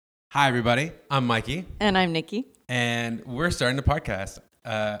Hi, everybody. I'm Mikey, And I'm Nikki. and we're starting a podcast,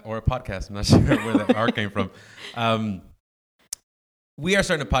 or a podcast. I'm not sure where the R came from. We are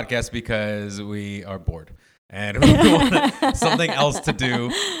starting a podcast because we are bored, and we want something else to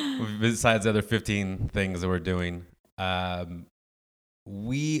do besides the other 15 things that we're doing.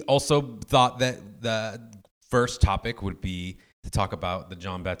 We also thought that the first topic would be to talk about the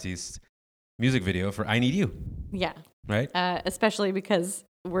Jon Batiste music video for I Need You, Yeah. right? Especially because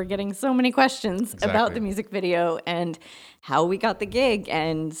we're getting so many questions about Exactly. the music video and how we got the gig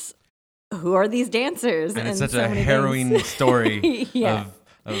and who are these dancers. And it's such so a many harrowing things. story Yeah.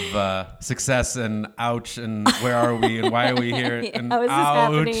 of success and ouch and where are we and why are we here and How is this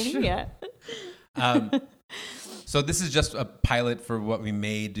ouch. happening? Yeah. So this is just a pilot for what we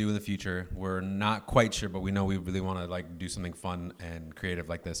may do in the future. We're not quite sure, but we know we really want to do something fun and creative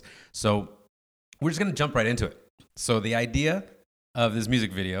like this. So we're just gonna jump right into it. So the idea of this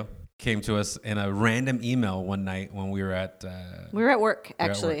music video came to us in a random email one night when we were at We were at work, at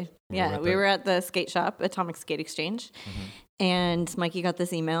actually. work. We were at the skate shop, Atomic Skate Exchange. Mm-hmm. And Mikey got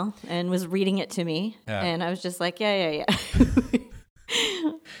this email and was reading it to me. Yeah. And I was just like, yeah.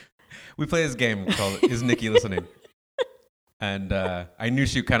 We play this game called Is Nikki Listening? And I knew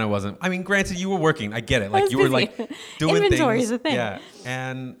she kind of wasn't. I mean, granted, you were working. I get it. Like was you were busy. like doing Inventory things. is a thing. Yeah.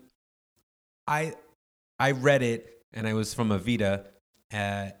 And I read it, and I was from Avita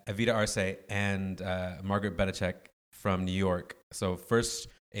Arce and Margaret Bedachek from New York. So first,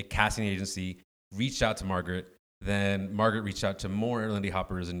 a casting agency reached out to Margaret. Then Margaret reached out to more Lindy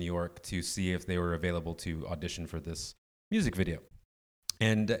Hoppers in New York to see if they were available to audition for this music video.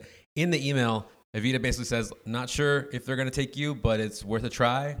 And in the email, Avita basically says, not sure if they're going to take you, but it's worth a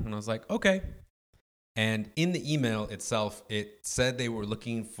try. And I was like, okay. And in the email itself, it said they were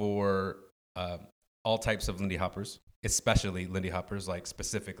looking for all types of Lindy Hoppers, especially Lindy Hoppers, like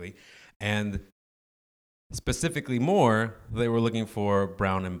specifically. And specifically more, they were looking for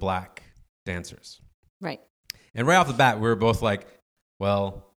brown and black dancers. Right. And right off the bat, we were both like,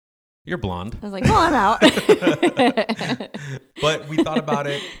 well, you're blonde. I was like, well, I'm out. But we thought about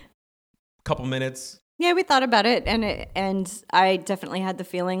it a couple minutes. Yeah, we thought about it, and I definitely had the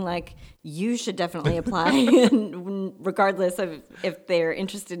feeling like you should definitely apply, regardless of if they're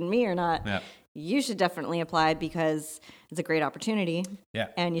interested in me or not. Yeah. You should definitely apply because it's a great opportunity. Yeah.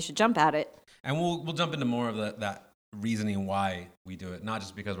 And you should jump at it. And we'll jump into more of that reasoning why we do it. Not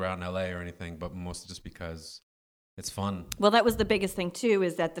just because we're out in LA or anything, but mostly just because it's fun. Well, that was the biggest thing, too,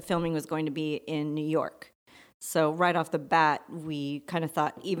 is that the filming was going to be in New York. So right off the bat, we kind of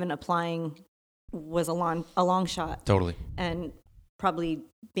thought even applying was a long shot. Totally. And probably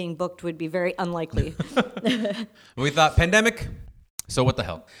being booked would be very unlikely. We thought pandemic. So what the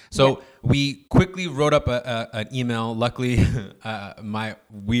hell? So we quickly wrote up an email. Luckily, my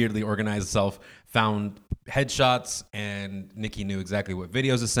weirdly organized self found headshots, and Nikki knew exactly what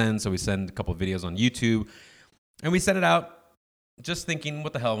videos to send. So we sent a couple of videos on YouTube, and we sent it out. Just thinking,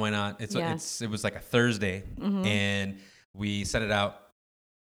 what the hell? Why not? It was like a Thursday, and we sent it out,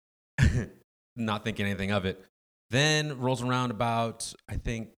 not thinking anything of it. Then rolls around about, I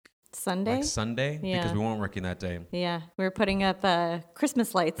think, Sunday? like Sunday, because we weren't working that day. Yeah, we were putting up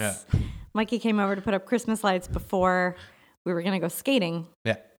Christmas lights. Yeah. Mikey came over to put up Christmas lights before we were going to go skating.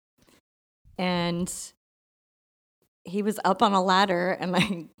 Yeah. And he was up on a ladder,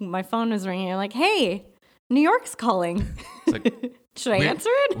 and my phone was ringing. I'm like, hey, New York's calling. Like, Should I answer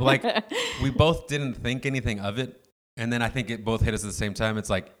it? Like, we both didn't think anything of it. And then I think it both hit us at the same time. It's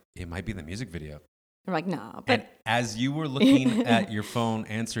like, it might be the music video. I'm like, no. And But as you were looking at your phone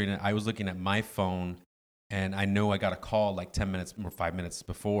answering it, I was looking at my phone, and I know I got a call like 10 minutes or 5 minutes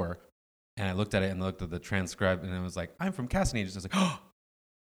before. And I looked at it and looked at the transcript, and it was like, I'm from casting agency. I was like, oh,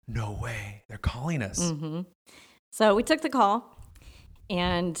 no way. They're calling us. Mm-hmm. So we took the call,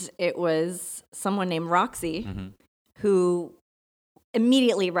 and it was someone named Roxy who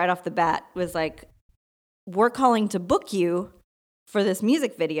immediately right off the bat was like, we're calling to book you for this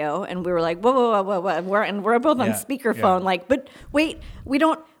music video. And we were like, whoa. We're both on speakerphone. Yeah. Like, but wait, we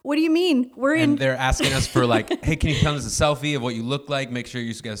don't, what do you mean? And they're asking us for like, hey, can you tell us a selfie of what you look like? Make sure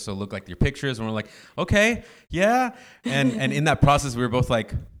you guys still look like your pictures. And we're like, okay, yeah. And in that process, we were both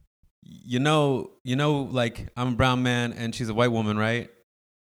like, you know, like I'm a brown man and she's a white woman, right?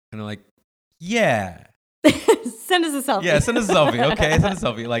 And they're like, yeah. Send us a selfie. Yeah, send us a selfie. Okay, send us a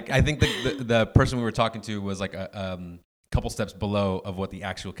selfie. Like, I think the person we were talking to was like a couple steps below of what the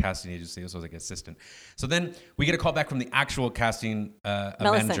actual casting agency was, like assistant. So then we get a call back from the actual casting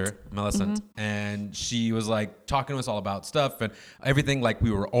manager, Millicent, and she was like talking to us all about stuff and everything. Like we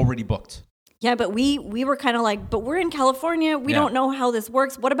were already booked. Yeah, but we were kind of like, but we're in California. We Yeah. don't know how this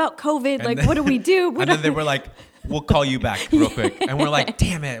works. What about COVID? And Like, then- what do we do? And then they were like, we'll call you back real quick. And we're like,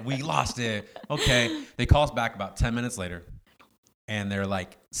 damn it, we lost it. Okay. They call us back about 10 minutes later, and they're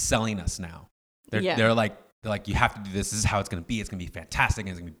like selling us now. They're like, you have to do this. This is how it's going to be. It's going to be fantastic.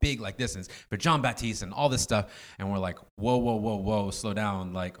 And it's going to be big like this. And it's for John Baptiste and all this stuff. And we're like, whoa, slow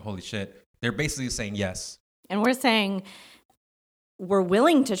down. Like, holy shit. They're basically saying yes. And we're saying we're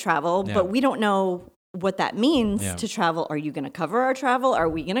willing to travel, Yeah. but we don't know what that means Yeah. to travel. Are you going to cover our travel? Are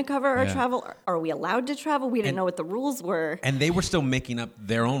we going to cover our Yeah. travel? Are we allowed to travel? We didn't And- know what the rules were. And they were still making up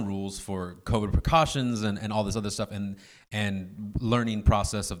their own rules for COVID precautions and all this other stuff and learning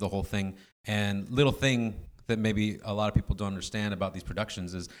process of the whole thing. And little thing that maybe a lot of people don't understand about these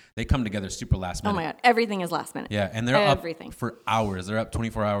productions is they come together super last minute. Oh my God, everything is last minute. Yeah, and they're Everything. up for hours. They're up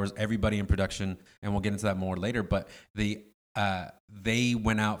 24 hours, everybody in production, and we'll get into that more later. But they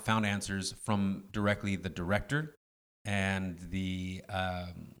went out, found answers from directly the director and the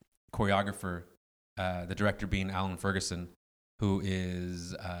choreographer, the director being Alan Ferguson, who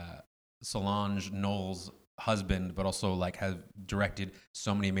is Solange Knowles' husband, but also like has directed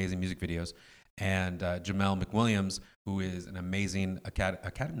so many amazing music videos. And Jamel McWilliams, who is an amazing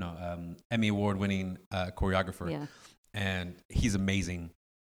Emmy Award-winning choreographer. Yeah. And he's amazing.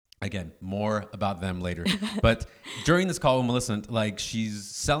 Again, more about them later. But during this call with Melissa, like she's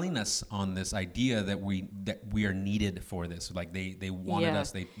selling us on this idea that we are needed for this. Like they wanted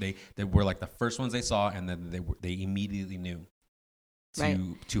us. They were like the first ones they saw, and then they immediately knew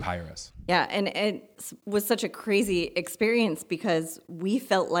to hire us. Yeah, and it was such a crazy experience because we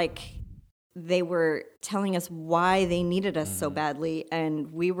felt like they were telling us why they needed us so badly,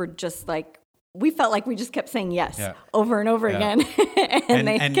 and we were just like, we felt like we just kept saying yes over and over again, and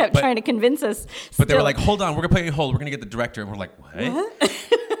they kept trying to convince us. But they were like, hold on, we're going to put you on hold. We're going to get the director. And we're like, what?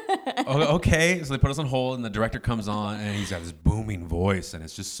 Oh, okay. So they put us on hold, and the director comes on, and he's got this booming voice, and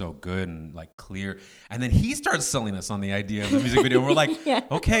it's just so good and like clear. And then he starts selling us on the idea of the music video. And we're like,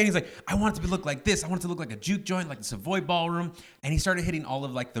 okay. And he's like, I want it to look like this. I want it to look like a juke joint, like the Savoy Ballroom. And he started hitting all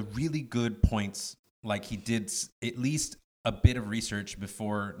of like the really good points. Like he did at least a bit of research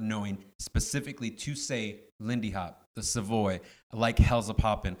before knowing specifically to say Lindy Hop, the Savoy, like Hell's a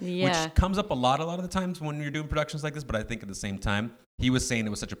Poppin', which comes up a lot of the times when you're doing productions like this. But I think at the same time, he was saying it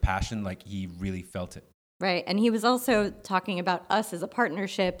was such a passion, like he really felt it. Right. And he was also talking about us as a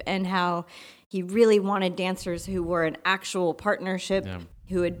partnership and how he really wanted dancers who were an actual partnership,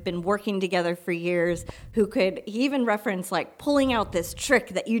 who had been working together for years, he even referenced like pulling out this trick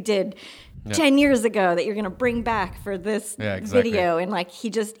that you did 10 years ago that you're going to bring back for this video. And like,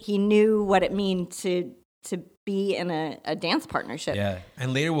 he knew what it meant to be in a dance partnership. Yeah.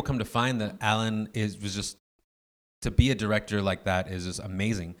 And later we'll come to find that Alan was just, to be a director like that is just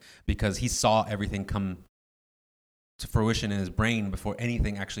amazing because he saw everything come to fruition in his brain before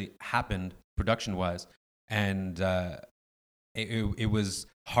anything actually happened production wise. And it was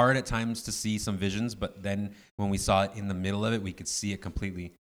hard at times to see some visions, but then when we saw it in the middle of it, we could see it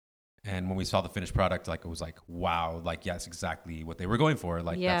completely. And when we saw the finished product, like it was like, wow, like yeah, that's exactly what they were going for.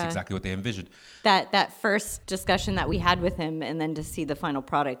 Like that's exactly what they envisioned. That first discussion that we had with him, and then to see the final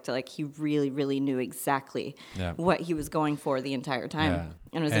product, like he really, really knew exactly what he was going for the entire time. Yeah.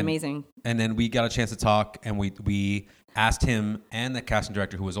 And it was amazing. And then we got a chance to talk, and we asked him and the casting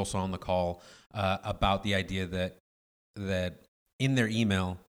director, who was also on the call, about the idea that in their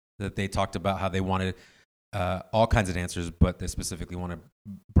email that they talked about how they wanted all kinds of dancers, but they specifically wanted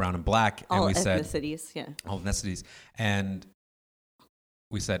brown and black. All and we ethnicities, said, all ethnicities. And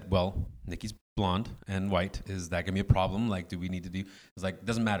we said, well, Nikki's blonde and white. Is that going to be a problem? Like, do we need to do? It's like,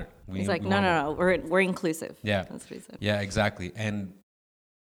 doesn't matter. He's like, no. We're inclusive. Yeah. That's what he said. Yeah, exactly. And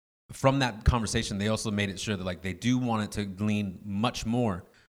from that conversation, they also made it sure that like they do want it to lean much more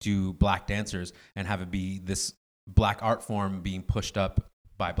to black dancers and have it be this black art form being pushed up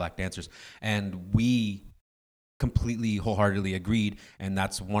by black dancers. And we completely wholeheartedly agreed, and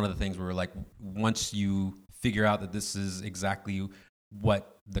that's one of the things where we're like, once you figure out that this is exactly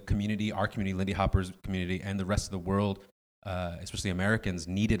what the community, our community, Lindy Hopper's community, and the rest of the world, especially Americans,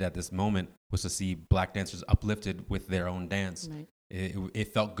 needed at this moment, was to see black dancers uplifted with their own dance. Right.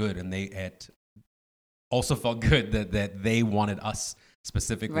 It felt good, and it also felt good that they wanted us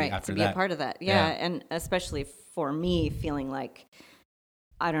specifically after to be a part of that. Yeah, and especially for me, feeling like,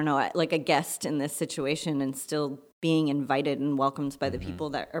 I don't know, like a guest in this situation and still being invited and welcomed by the people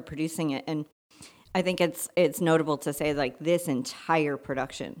that are producing it. And I think it's notable to say like this entire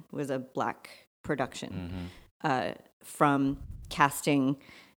production was a black production, from casting,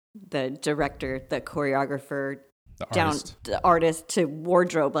 the director, the choreographer, the artist to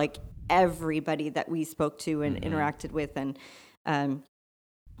wardrobe. Like everybody that we spoke to and interacted with. And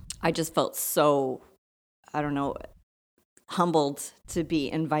I just felt so, I don't know, humbled to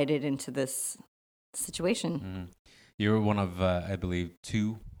be invited into this situation. You were one of, I believe,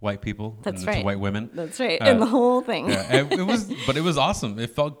 2 white people. That's and right. 2 white women. That's right. And the whole thing. Yeah, it was awesome.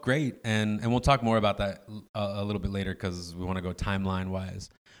 It felt great. And we'll talk more about that a little bit later because we want to go timeline wise.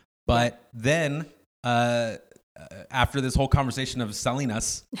 But then after this whole conversation of selling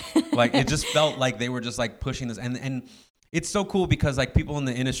us, like it just felt like they were just like pushing this. And it's so cool because like people in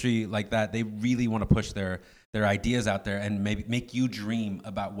the industry like that, they really want to push their ideas out there and maybe make you dream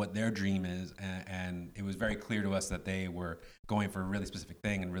about what their dream is. And it was very clear to us that they were going for a really specific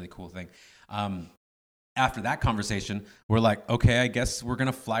thing and really cool thing. After that conversation, we're like, okay, I guess we're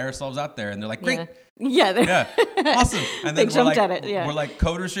going to fly ourselves out there. And they're like, great. Yeah. Awesome. And then they jumped at it. We're like,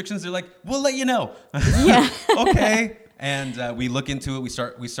 code restrictions. They're like, we'll let you know. Yeah. Okay. And we look into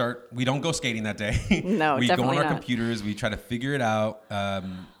it. We don't go skating that day. No, we go on our not. computers. We try to figure it out.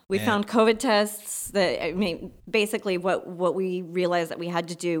 We found COVID tests that, I mean, basically what we realized that we had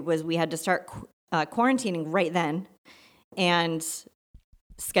to do was we had to start quarantining right then and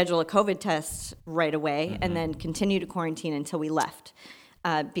schedule a COVID test right away and then continue to quarantine until we left.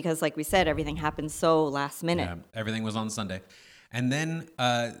 Because like we said, everything happened so last minute. Yeah, everything was on Sunday. And then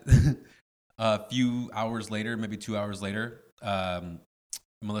a few hours later, maybe 2 hours later,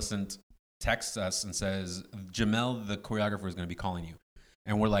 Millicent texts us and says, Jamel, the choreographer, is going to be calling you.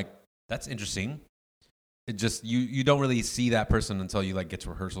 And we're like, that's interesting. It just, you don't really see that person until you like get to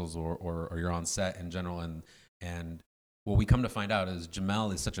rehearsals or you're on set in general. And what we come to find out is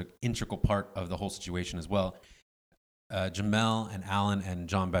Jamel is such an integral part of the whole situation as well. Jamel and Alan and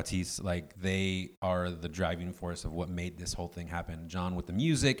John Baptiste, like they are the driving force of what made this whole thing happen. John with the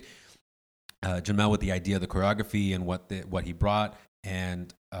music, Jamel with the idea of the choreography and what he brought,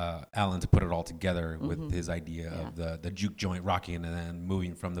 and Alan to put it all together with his idea of the juke joint rocking and then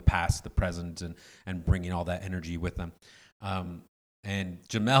moving from the past to the present and bringing all that energy with them. And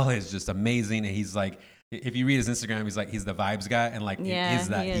Jamel is just amazing. And he's like, if you read his Instagram, he's the vibes guy. And like,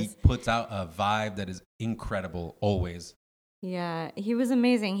 he puts out a vibe that is incredible always. Yeah, he was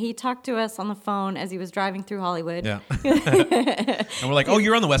amazing. He talked to us on the phone as he was driving through Hollywood. Yeah. And we're like, oh,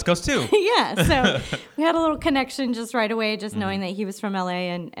 you're on the West Coast too. Yeah, so we had a little connection just right away, just knowing that he was from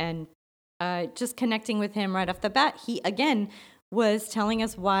LA and just connecting with him right off the bat. He, again, was telling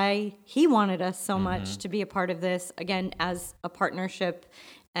us why he wanted us so much to be a part of this, again, as a partnership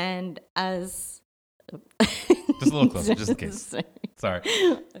and as... Just a little closer, just in case. Sorry.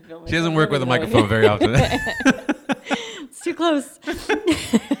 She doesn't work with a microphone very often. It's too close.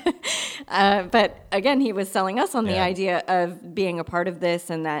 But again, he was selling us on the idea of being a part of this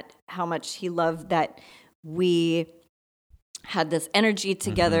and that how much he loved that we had this energy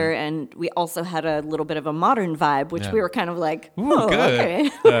together and we also had a little bit of a modern vibe, which we were kind of like, ooh,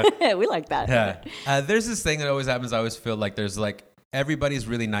 good. Okay. We like that. Yeah. There's this thing that always happens. I always feel like there's like, everybody's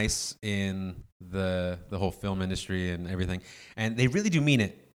really nice in the whole film industry and everything. And they really do mean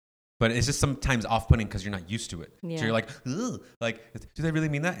it. But it's just sometimes off-putting because you're not used to it. Yeah. So you're like, ugh, like, do they really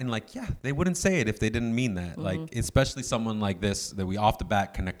mean that? And like, yeah, they wouldn't say it if they didn't mean that. Like, especially someone like this that we off the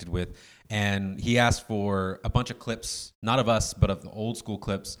bat connected with. And he asked for a bunch of clips, not of us, but of the old school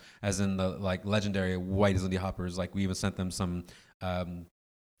clips, as in the like legendary White as Lindy Hoppers. Like we even sent them some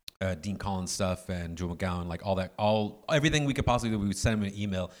Dean Collins stuff and Joe McGowan, like everything we could possibly do. We would send him an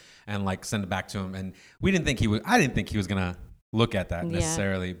email and like send it back to him. And I didn't think he was gonna look at that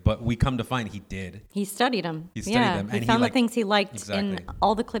necessarily, but we come to find he did. He studied them. He found the things he liked in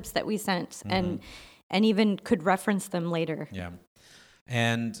all the clips that we sent, and even could reference them later. Yeah,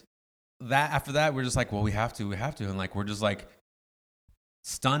 and after that, we're just like, well, we have to, and like we're just like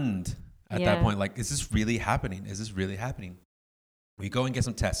stunned at that point. Like, is this really happening? We go and get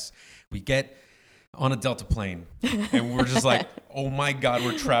some tests. We get on a Delta plane, and we're just like, oh my God,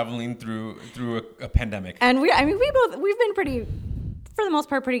 we're traveling through a pandemic. And we've been pretty, for the most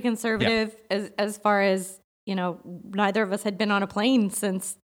part, pretty conservative as far as, you know, neither of us had been on a plane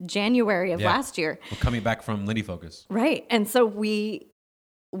since January of last year. We're coming back from Lindy Focus. Right. And so we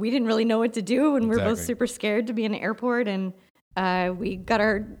didn't really know what to do, and we were both super scared to be in the airport, and we got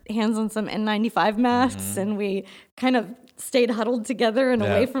our hands on some N95 masks, and we kind of stayed huddled together and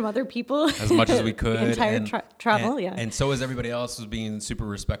away from other people as much as we could. The entire travel, and so as everybody else was being super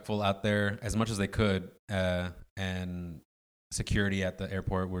respectful out there as much as they could. And security at the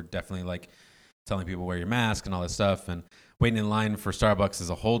airport were definitely like telling people wear your mask and all this stuff. And waiting in line for Starbucks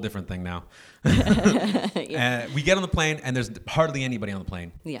is a whole different thing now. We get on the plane, and there's hardly anybody on the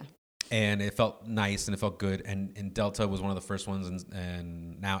plane. Yeah. and it felt nice and it felt good. And Delta was one of the first ones,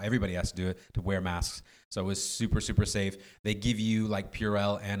 and now everybody has to do it, to wear masks. So it was super, super safe. They give you like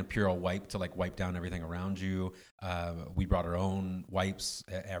Purell and a Purell wipe to like wipe down everything around you. We brought our own wipes,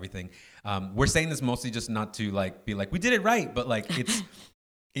 everything. We're saying this mostly just not to like be like, we did it right, but like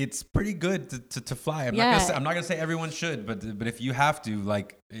it's pretty good to fly. I'm not gonna say everyone should, but if you have to,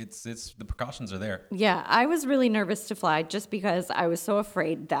 like, it's the precautions are there. Yeah, I was really nervous to fly just because I was so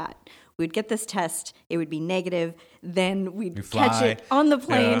afraid that we'd get this test, it would be negative, then we'd catch it on the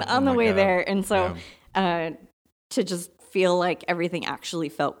plane on the way there, and so to just feel like everything actually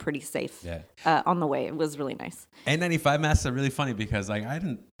felt pretty safe on the way, it was really nice. N95 masks are really funny because like I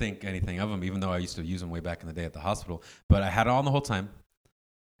didn't think anything of them, even though I used to use them way back in the day at the hospital. But I had it on the whole time.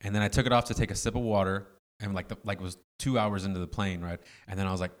 And then I took it off to take a sip of water, and it was 2 hours into the plane, right? And then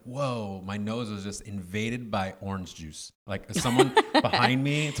I was like, whoa, my nose was just invaded by orange juice. Like someone behind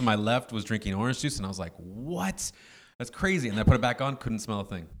me to my left was drinking orange juice, and I was like, what? That's crazy. And I put it back on, couldn't smell a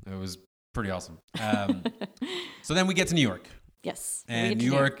thing. It was pretty awesome. So then we get to New York. Yes. And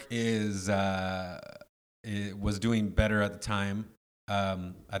New York it was doing better at the time.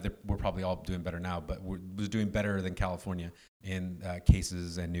 We're probably all doing better now, but was doing better than California in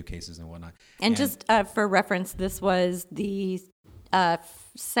cases and new cases and whatnot. And just for reference, this was the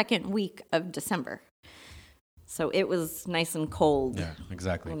second week of December. So it was nice and cold. Yeah,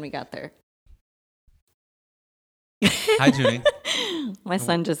 exactly. When we got there. Hi, Junie. My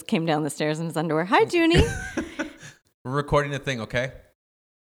son just came down the stairs in his underwear. Hi, Junie. We're recording a thing, okay?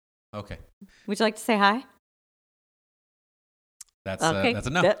 Okay. Would you like to say hi? That's a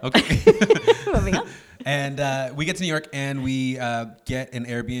no. Okay. Moving on. And we get to New York and we get an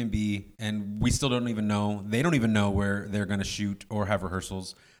Airbnb, and we still don't even know. They don't even know where they're going to shoot or have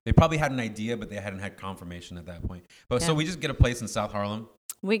rehearsals. They probably had an idea, but they hadn't had confirmation at that point. But so we just get a place in South Harlem.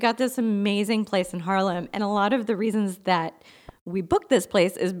 We got this amazing place in Harlem, and a lot of the reasons that we booked this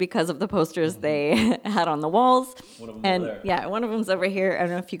place is because of the posters they had on the walls. One of them over there. Yeah, one of them's over here. I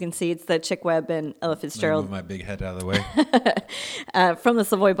don't know if you can see. It's the Chick Webb and Ella Fitzgerald. Move my big head out of the way. From the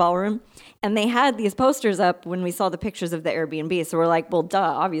Savoy Ballroom. And they had these posters up when we saw the pictures of the Airbnb. So we're like, well, duh,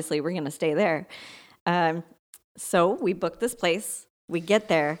 obviously we're going to stay there. So we booked this place. We get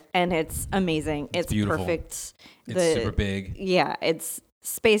there, and it's amazing. It's beautiful. Perfect. It's super big. Yeah, it's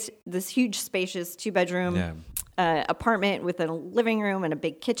this huge, spacious 2-bedroom apartment with a living room and a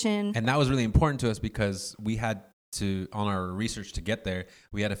big kitchen. And that was really important to us because we had to, on our research to get there,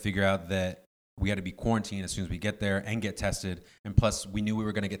 we had to figure out that we had to be quarantined as soon as we get there and get tested. And plus, we knew we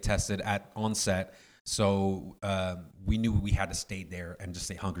were going to get tested on set. So we knew we had to stay there and just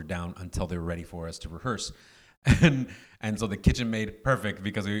stay hunkered down until they were ready for us to rehearse. And so the kitchen made perfect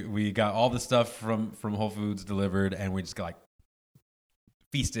because we got all the stuff from Whole Foods delivered, and we just got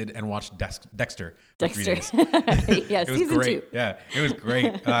feasted and watched Dexter for 3 days. Yeah, it was great. 2. Yeah, it was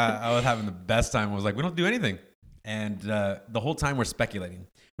great. I was having the best time. I was like, we don't do anything. And the whole time we're speculating.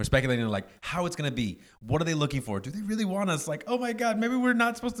 We're speculating like how it's going to be. What are they looking for? Do they really want us? Like, oh my God, maybe we're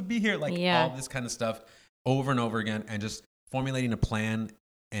not supposed to be here. Like all this kind of stuff over and over again, and just formulating a plan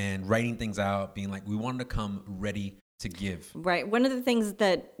and writing things out, being like, we wanted to come ready to give. Right. One of the things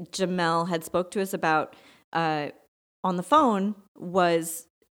that Jamel had spoke to us about on the phone was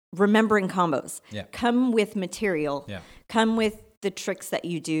remembering combos. Yeah. Come with material. Yeah. Come with the tricks that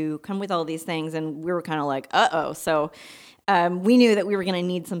you do. Come with all these things. And we were kind of like, uh-oh. So we knew that we were going to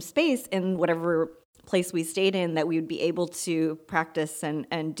need some space in whatever place we stayed in, that we would be able to practice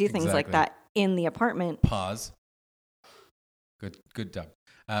and do things like that in the apartment. Pause. Good job.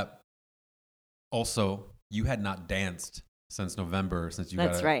 Also, you had not danced since November, since you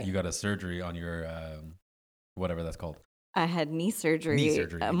got a surgery on your whatever that's called. I had knee surgery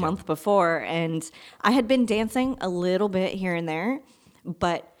a month before, and I had been dancing a little bit here and there,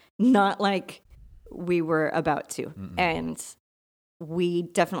 but not like we were about to. Mm-mm. And we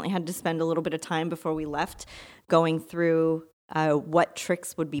definitely had to spend a little bit of time before we left going through what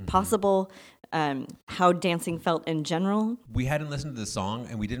tricks would be possible, how dancing felt in general. We hadn't listened to the song,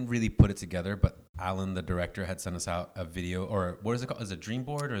 and we didn't really put it together, but Alan, the director, had sent us out a video, or what is it called? Is it a dream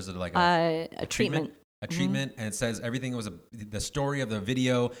board, or is it like a treatment? A treatment, and it says everything was the story of the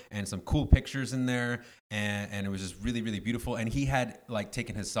video and some cool pictures in there, and it was just really, really beautiful. And he had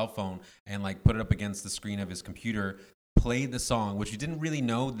taken his cell phone and put it up against the screen of his computer, played the song, which you didn't really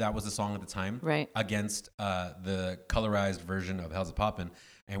know that was the song at the time, right? Against the colorized version of How's It Poppin',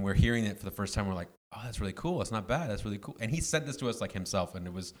 and we're hearing it for the first time. We're like, oh, that's really cool. That's not bad. That's really cool. And he said this to us himself, and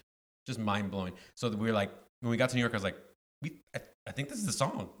it was just mind blowing. So we were like, when we got to New York, I was like, I think this is the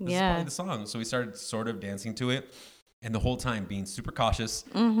song. This is probably the song. So we started sort of dancing to it. And the whole time being super cautious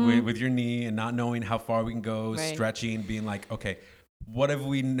with your knee and not knowing how far we can go, stretching, being like, okay, what have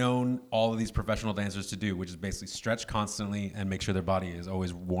we known all of these professional dancers to do, which is basically stretch constantly and make sure their body is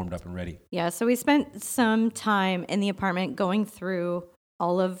always warmed up and ready. Yeah, so we spent some time in the apartment going through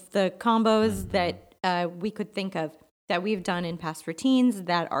all of the combos that we could think of that we've done in past routines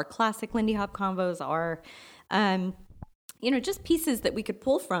that are classic Lindy Hop combos, are, just pieces that we could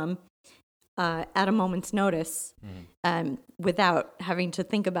pull from at a moment's notice without having to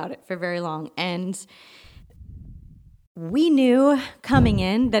think about it for very long. And we knew coming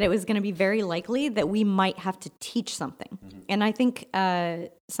in that it was going to be very likely that we might have to teach something. And I think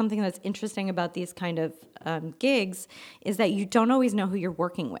something that's interesting about these kind of gigs is that you don't always know who you're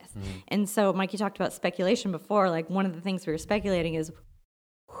working with. And so Mikey talked about speculation before. Like, one of the things we were speculating is,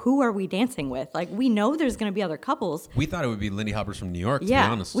 who are we dancing with? Like, we know there's going to be other couples. We thought it would be Lindy Hoppers from New York, to be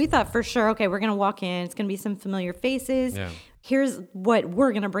honest. We thought for sure, okay, we're going to walk in. It's going to be some familiar faces. Yeah. Here's what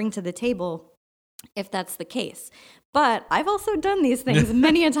we're going to bring to the table if that's the case. But I've also done these things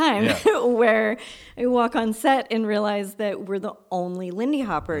many a time where I walk on set and realize that we're the only Lindy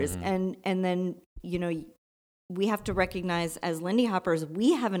Hoppers. And then, we have to recognize as Lindy Hoppers,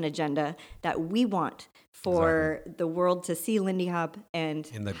 we have an agenda that we want for the world to see Lindy Hop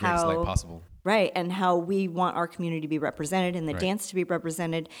and in the greatest light possible. Right, and how we want our community to be represented and the dance to be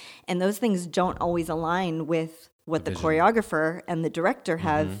represented. And those things don't always align with what the choreographer and the director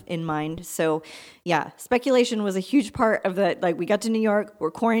have in mind. So, yeah, speculation was a huge part of that. Like, we got to New York,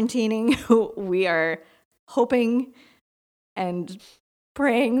 we're quarantining, we are hoping and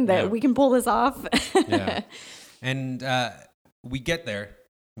praying that we can pull this off. And we get there.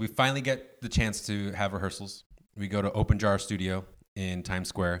 We finally get the chance to have rehearsals. We go to Open Jar Studio in Times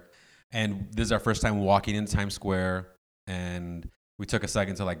Square. And this is our first time walking into Times Square. And we took a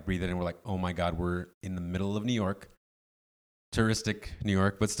second to breathe it in. We're like, oh my God, we're in the middle of New York. Touristic New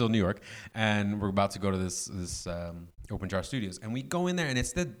York, but still New York. And we're about to go to this Open Jar Studios. And we go in there, and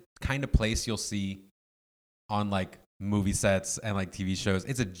it's the kind of place you'll see on movie sets and TV shows.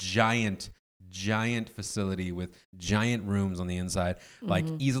 It's a giant facility with giant rooms on the inside.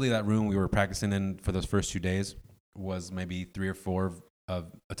 Easily that room we were practicing in for those first 2 days was maybe 3 or 4 of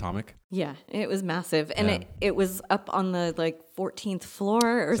Atomic. Yeah, it was massive. And it was up on the 14th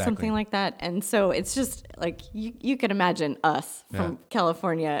floor or something like that. And so it's just you could imagine us from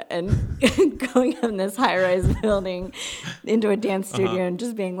California and going in this high-rise building into a dance studio and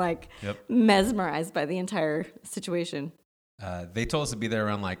just being mesmerized by the entire situation. They told us to be there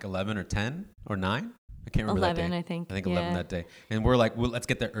around 11 or 10 or 9. I can't remember 11, that day. I think. 11 that day. And we're like, well, let's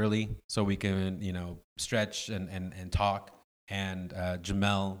get there early so we can, stretch and talk. And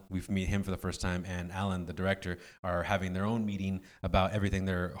Jamel, we've met him for the first time, and Alan, the director, are having their own meeting about everything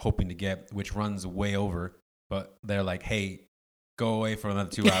they're hoping to get, which runs way over. But they're like, hey, go away for another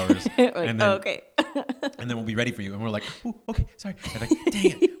 2 hours. And then, okay. And then we'll be ready for you. And we're like, oh, okay, sorry. And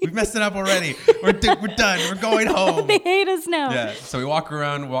dang it, we've messed it up already. We're done. We're going home. They hate us now. Yeah. So we walk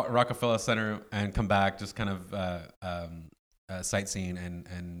around Rockefeller Center and come back, just kind of sightseeing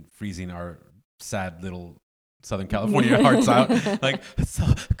and freezing our sad little Southern California hearts out. It's so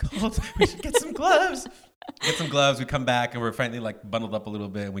cold. We should get some gloves. We come back and we're finally bundled up a little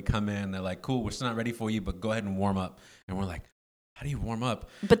bit, and we come in. They're like, cool, we're still not ready for you, but go ahead and warm up. And we're like, how do you warm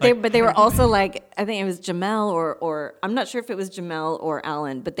up? But they were also I think it was Jamel or I'm not sure if it was Jamel or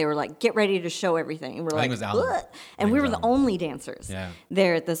Alan, but they were get ready to show everything. And we're I think it was Alan. ugh. And we were the only dancers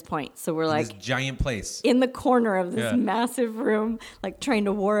there at this point. So we're in this giant place in the corner of this massive room, trying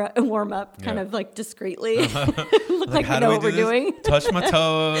to warm up kind of discreetly. Look like we know what we're doing. Touch my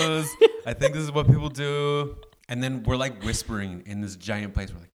toes. I think this is what people do. And then we're whispering in this giant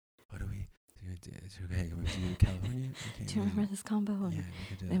place. We're like, what do we do? Okay, can we do California? Okay, do you remember this combo? Yeah, we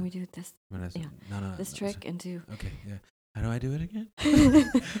could do then we do this. This trick and do. Okay, yeah. How do I do it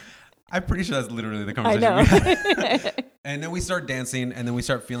again? I'm pretty sure that's literally the conversation we had. And then we start dancing, and then we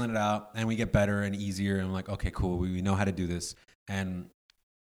start feeling it out, and we get better and easier. And I'm like, okay, cool. We know how to do this. And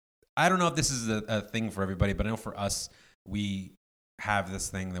I don't know if this is a thing for everybody, but I know for us, we have this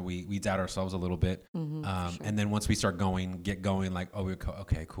thing that we doubt ourselves a little bit. Sure. And then once we start get going,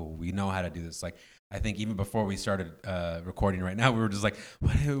 okay, cool. We know how to do this. I think even before we started recording right now, we were just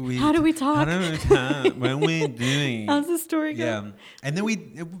how do we talk? What are we doing? How's the story go? Yeah. And then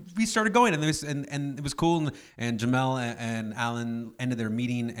we started going, and it was cool. And Jamel and Alan ended their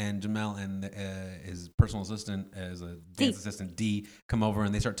meeting, and Jamel and his personal assistant, as a dance assistant, D, come over,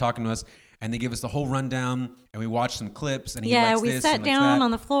 and they start talking to us. And they give us the whole rundown, and we watched some clips. And we sat down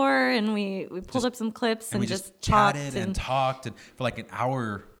on the floor, and we pulled up some clips and just chatted and talked for an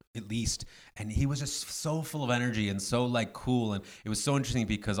hour at least. And he was just so full of energy and so like cool. And it was so interesting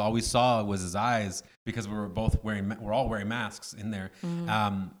because all we saw was his eyes because we're all wearing masks in there.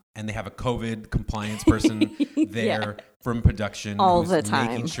 And they have a COVID compliance person there from production all who's the time,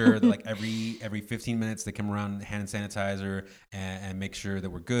 making sure that like every 15 minutes they come around, hand sanitizer and make sure that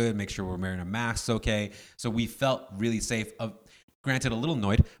we're good, make sure we're wearing a mask. Okay. So we felt really safe. Granted, a little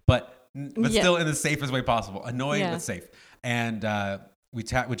annoyed, but still in the safest way possible. Annoyed, but safe. And we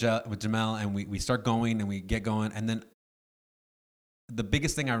chat with Jamel, and we start going, and we get going. And then the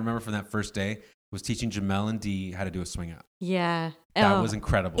biggest thing I remember from that first day was teaching Jamel and Dee how to do a swing out. Yeah. That was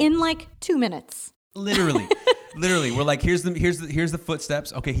incredible. In like 2 minutes. Literally. We're like, here's the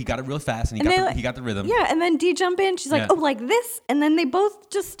footsteps. Okay, he got it real fast, and he got the rhythm. Yeah, and then Dee jump in. She's like, oh, like this, and then they both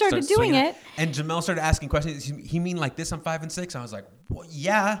just started doing it. And Jamel started asking questions. He mean like this on 5 and 6? I was like, well,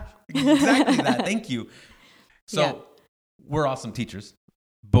 yeah, exactly that. Thank you. So we're awesome teachers,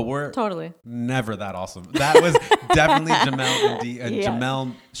 but we're totally never that awesome. That was definitely Jamel and Dee.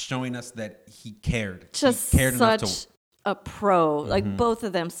 Jamel showing us that he cared. Just he cared such enough to. A pro, like both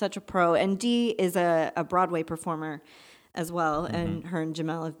of them, such a pro. And Dee is a Broadway performer as well. And her and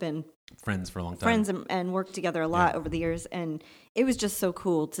Jamel have been friends for a long time. Friends and worked together a lot over the years. And it was just so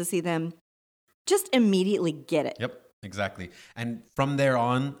cool to see them just immediately get it. Yep, exactly. And from there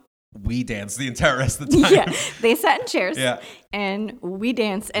on, we danced the entire rest of the time. Yeah, they sat in chairs and we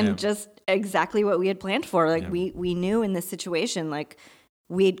danced and just exactly what we had planned for. Like we knew in this situation, like,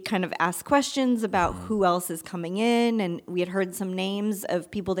 we'd kind of asked questions about who else is coming in, and we had heard some names of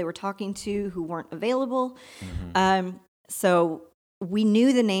people they were talking to who weren't available. So we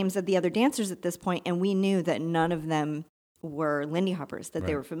knew the names of the other dancers at this point, and we knew that none of them were Lindy Hoppers that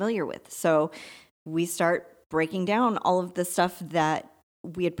they were familiar with. So we start breaking down all of the stuff that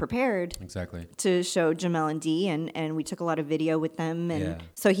we had prepared to show Jamel and Dee, and we took a lot of video with them, and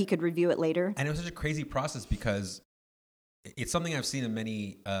so he could review it later. And it was such a crazy process because it's something I've seen in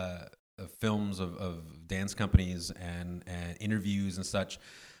many films of dance companies and interviews and such,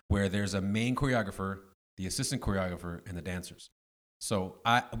 where there's a main choreographer, the assistant choreographer, and the dancers. So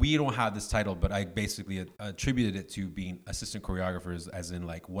we don't have this title, but I basically attributed it to being assistant choreographers, as in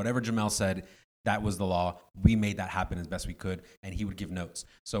like whatever Jamel said, that was the law. We made that happen as best we could, and he would give notes.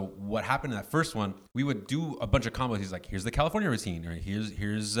 So what happened in that first one, we would do a bunch of combos. He's like, here's the California routine, or here's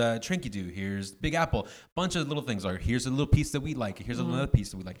Trinky Doo, here's Big Apple, bunch of little things, or here's a little piece that we like, here's another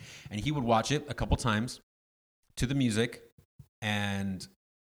piece that we like. And he would watch it a couple times to the music, and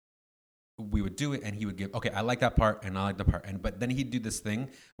we would do it, and he would give, okay, I like that part, and I like the part. But then he'd do this thing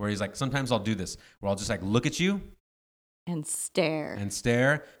where he's like, sometimes I'll do this, where I'll just like look at you. And stare.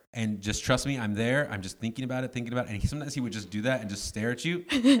 And just trust me, I'm there. I'm just thinking about it. And sometimes he would just do that and just stare at you.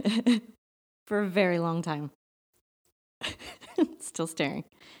 For a very long time. Still staring.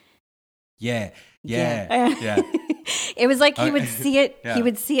 Yeah. It was like he would see it. He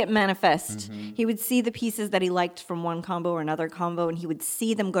would see it manifest. He would see the pieces that he liked from one combo or another combo, and he would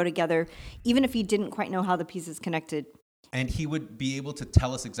see them go together, even if he didn't quite know how the pieces connected. And he would be able to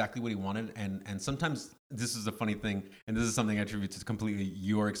tell us exactly what he wanted. And sometimes this is a funny thing, and this is something I attribute to completely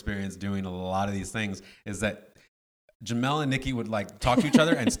your experience doing a lot of these things, is that Jamel and Nikki would like talk to each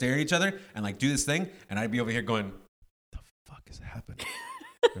other and stare at each other and like do this thing. And I'd be over here going, the fuck is happening?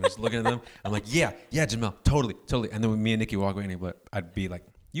 And just looking at them. I'm like, yeah, Jamel, totally. And then when me and Nikki walk away, and I'd be like,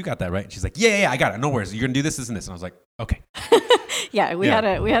 you got that, right? And she's like, yeah, I got it. No worries. You're going to do this, and this. And I was like, okay. We had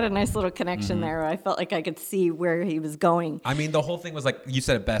a nice little connection there. Where I felt like I could see where he was going. I mean, the whole thing was like, you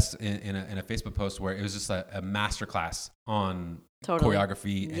said it best in a Facebook post, where it was just a masterclass on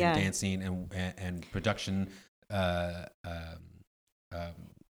choreography and dancing and production,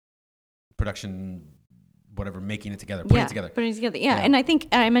 whatever, making it together, putting it together. Yeah. And I think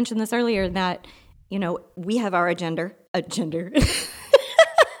I mentioned this earlier that, we have our gender.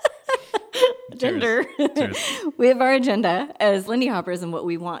 We have our agenda as Lindy Hoppers and what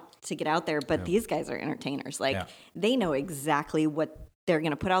we want to get out there, but these guys are entertainers. Like they know exactly what they're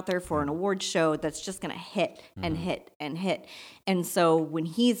going to put out there for an award show that's just going to hit and hit and hit. And so when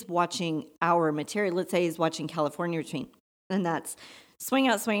he's watching our material, let's say he's watching California Routine, and that's swing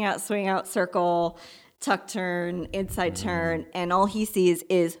out, circle, tuck turn, inside turn, and all he sees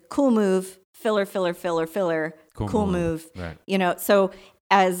is cool move, filler, cool move. Right. So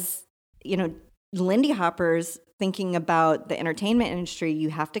as Lindy Hoppers thinking about the entertainment industry, you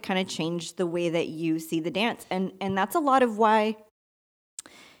have to kind of change the way that you see the dance. And that's a lot of why,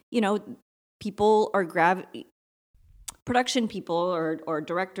 people are production people or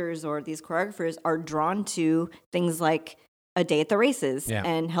directors or these choreographers are drawn to things like A Day at the Races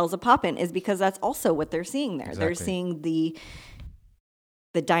and Hell's a Poppin', is because that's also what they're seeing there. Exactly. They're seeing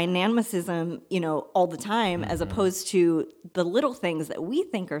the dynamicism, all the time, as opposed to the little things that we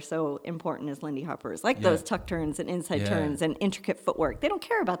think are so important as Lindy Hoppers, like those tuck turns and inside turns and intricate footwork. They don't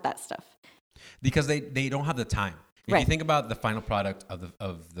care about that stuff. Because they don't have the time. If you think about the final product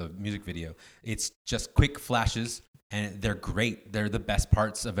of the music video, it's just quick flashes, and they're great. They're the best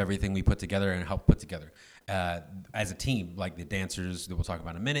parts of everything we put together and help put together as a team, like the dancers that we'll talk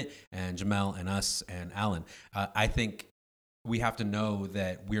about in a minute, and Jamel and us and Alan. I think we have to know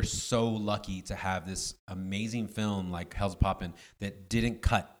that we're so lucky to have this amazing film like Hell's Poppin' that didn't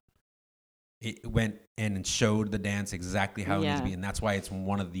cut. It went and showed the dance exactly how it needs to be, and that's why it's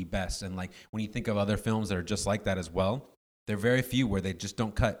one of the best. And like when you think of other films that are just like that as well, there are very few where they just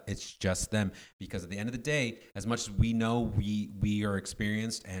don't cut. It's just them, because at the end of the day, as much as we know we are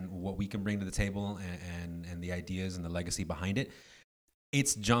experienced and what we can bring to the table and the ideas and the legacy behind it,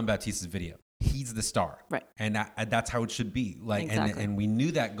 it's Jon Baptiste's video. He's the star, right? And that's how it should be. Like, exactly. and we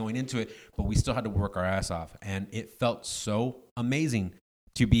knew that going into it, but we still had to work our ass off, and it felt so amazing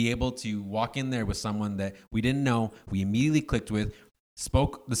to be able to walk in there with someone that we didn't know, we immediately clicked with,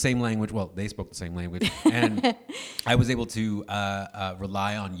 spoke the same language. Well, they spoke the same language, and I was able to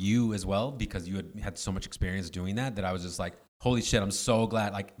rely on you as well, because you had so much experience doing that I was just like, holy shit, I'm so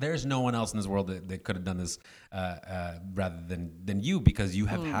glad. Like, there's no one else in this world that could have done this rather than you, because you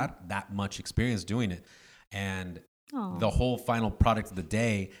have had that much experience doing it. And the whole final product of the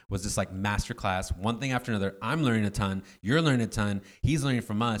day was just like masterclass, one thing after another. I'm learning a ton, you're learning a ton, he's learning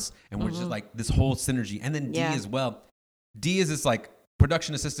from us, and we're just like this whole synergy. And then D as well. D is this like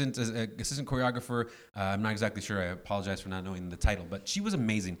production assistant, assistant choreographer. I'm not exactly sure. I apologize for not knowing the title, but she was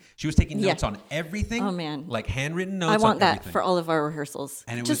amazing. She was taking notes on everything. Oh man, like handwritten notes. I want on that everything. for all of our rehearsals.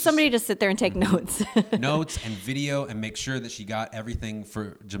 And it just somebody to sit there and take notes, notes and video, and make sure that she got everything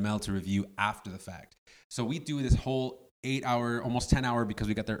for Jamel to review after the fact. So we do this whole 8-hour, almost 10-hour, because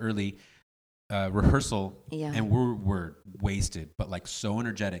we got there early, rehearsal, and we're wasted, but like so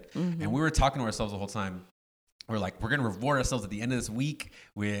energetic. And we were talking to ourselves the whole time. We're like, we're going to reward ourselves at the end of this week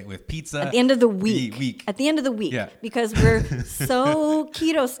with pizza. At the end of the week. At the end of the week. Yeah. Because we're so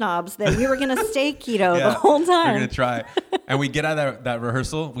keto snobs that we were going to stay keto the whole time. We're going to try. And we get out of that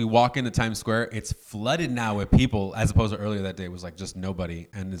rehearsal. We walk into Times Square. It's flooded now with people, as opposed to earlier that day. It was like just nobody.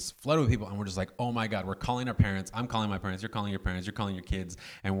 And it's flooded with people. And we're just like, oh my God, we're calling our parents. I'm calling my parents. You're calling your parents. You're calling your kids.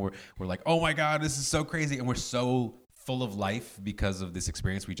 And we're like, oh my God, this is so crazy. And we're so full of life because of this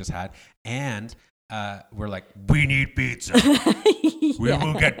experience we just had. And we're like, we need pizza. We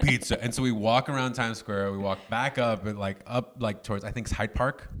will get pizza. And so we walk around Times Square. We walk back up towards, I think it's Hyde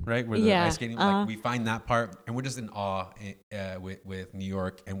Park, right? Where the ice skating, like we find that part, and we're just in awe with New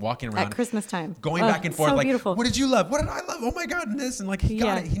York and walking around at Christmas time, going back and forth. So like, beautiful. What did you love? What did I love? Oh my God, and this, and like he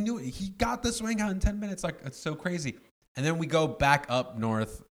got it. He knew it. He got the swing out in 10 minutes. Like, it's so crazy. And then we go back up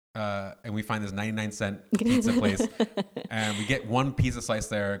north. And we find this 99-cent pizza place, and we get one pizza slice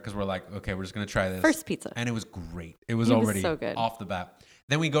there because we're like, okay, we're just gonna try this first pizza, and it was great. It was already so good off the bat.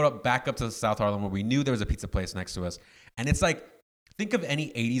 Then we go back up to South Harlem, where we knew there was a pizza place next to us, and it's like, think of any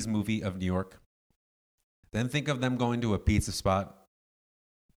 80s movie of New York, then think of them going to a pizza spot.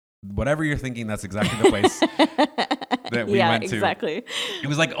 Whatever you're thinking, that's exactly the place that we went to. Exactly. It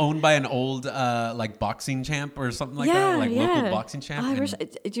was like owned by an old like boxing champ or something like that, like local boxing champ.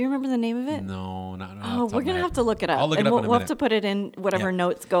 Do you remember the name of it? No, not. Oh, we're gonna have to look it up. I'll look it up in a minute. We'll have to put it in whatever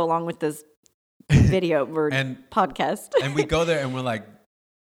notes go along with this video or podcast. And we go there and we're like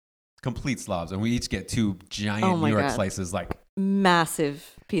complete slobs, and we each get 2 giant New York slices, like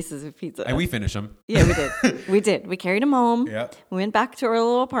massive pieces of pizza. And we finish them. Yeah, we did. We did. We carried them home. Yep. We went back to our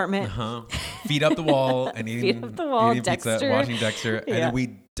little apartment. Feet up the wall and eating Dexter. pizza, watching Dexter. And then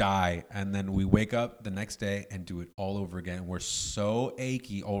we die. And then we wake up the next day and do it all over again. We're so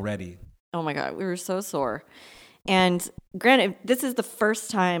achy already. Oh my God. We were so sore. And granted, this is the first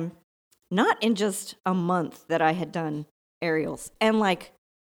time, not in just a month, that I had done aerials. And like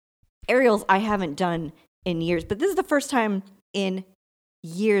aerials I haven't done in years. But this is the first time in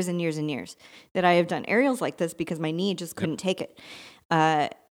years and years and years that I have done aerials like this, because my knee just couldn't take it.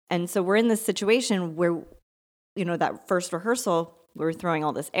 And so we're in this situation where, that first rehearsal, we were throwing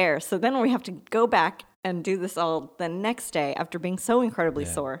all this air. So then we have to go back and do this all the next day after being so incredibly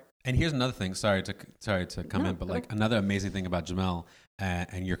sore. And here's another thing. Sorry to come in, but like another amazing thing about Jamel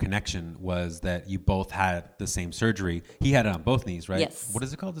and your connection was that you both had the same surgery. He had it on both knees, right? Yes. What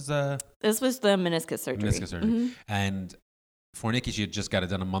is it called? This was the meniscus surgery. Mm-hmm. And for Nikki, she had just got it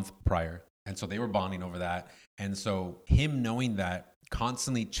done a month prior. And so they were bonding over that. And so him knowing that,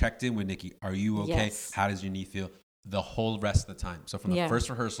 constantly checked in with Nikki. Are you okay? Yes. How does your knee feel? The whole rest of the time. So from the first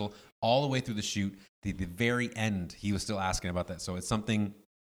rehearsal all the way through the shoot, the very end, he was still asking about that. So it's something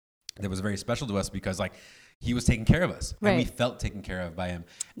that was very special to us because like he was taking care of us and we Right. felt taken care of by him.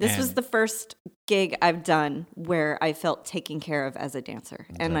 This was And- the first gig I've done where I felt taken care of as a dancer.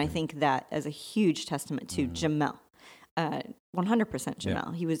 And I think that is a huge testament to Jamel. 100%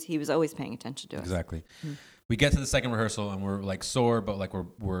 Jamel. He was always paying attention to us. Exactly. We get to the second rehearsal and we're like sore, but like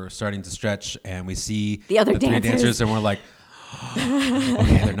we're starting to stretch, and we see The other three dancers. dancers, and we're like,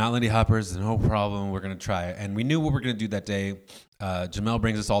 okay, they're not Lindy Hoppers, no problem. We're gonna try it, and we knew what we were gonna do that day. Jamel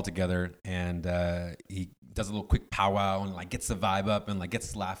brings us all together, and he does a little quick powwow and like gets the vibe up and like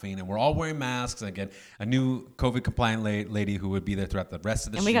gets us laughing, and we're all wearing masks. Again, a new COVID compliant lady who would be there throughout the rest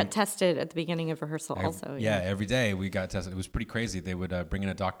of the And shoot. we got tested at the beginning of rehearsal also. Yeah, every day we got tested. It was pretty crazy. They would bring in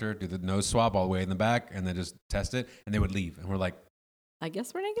a doctor, do the nose swab all the way in the back, and then just test it, and they would leave. And we're like, I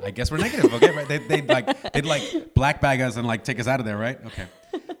guess we're negative. I guess we're negative. Okay, right? They'd like black bag us and like take us out of there, right? Okay.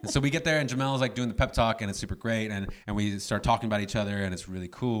 And so we get there, and Jamel is like doing the pep talk, and it's super great, and we start talking about each other, and it's really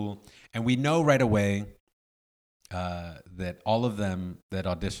cool. And we know right away that all of them that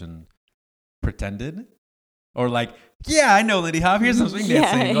auditioned pretended. Or like, yeah, I know Lindy Hop. Here's some swing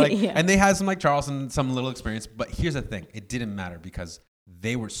dancing. Like, yeah. And they had some like Charleston, some little experience. But here's the thing: it didn't matter because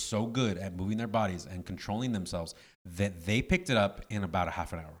they were so good at moving their bodies and controlling themselves that they picked it up in about a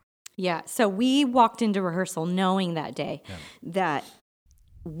half an hour. Yeah. So we walked into rehearsal knowing that day that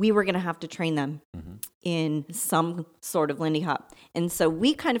we were going to have to train them in some sort of Lindy Hop. And so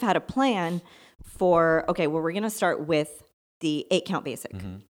we kind of had a plan for, okay, well, we're going to start with the 8-count basic.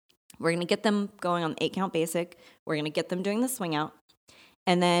 We're going to get them going on the 8-count basic. We're going to get them doing the swing out.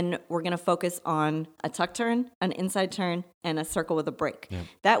 And then we're going to focus on a tuck turn, an inside turn, and a circle with a break. Yeah.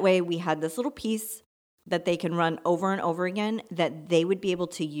 That way we had this little piece that they can run over and over again that they would be able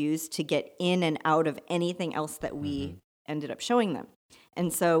to use to get in and out of anything else that we ended up showing them.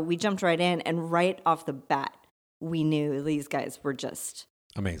 And so we jumped right in, and right off the bat, we knew these guys were just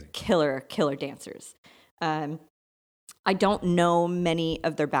Amazing. killer dancers. I don't know many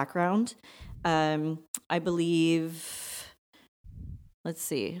of their background. I believe, let's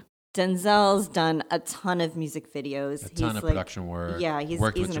see, Denzel's done a ton of music videos. A ton of production work. Yeah, he's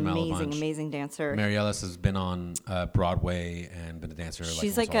worked an with Jamel a bunch. amazing dancer. Mary Ellis has been on Broadway and been a dancer.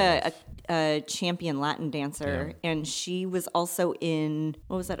 She's almost like all her life. a champion Latin dancer, and she was also in,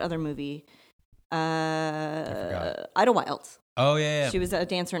 what was that other movie? Idlewild. Oh yeah. She was a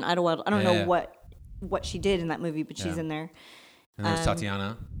dancer in Idlewild. I don't know what she did in that movie, but she's in there. And there's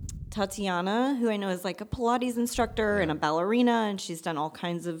Tatiana. Tatiana, who I know is like a Pilates instructor and a ballerina, and she's done all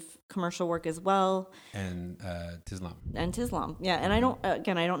kinds of commercial work as well. And Tislam. And Tislam, yeah. And I don't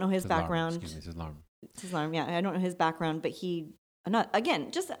know his background. Excuse me, Tislam. Tislam, yeah. I don't know his background, but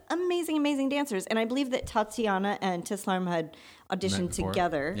just amazing dancers. And I believe that Tatiana and Tislam had auditioned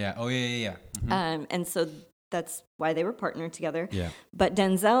together. Yeah. Oh yeah. Mhm. And so that's why they were partnered together. Yeah. But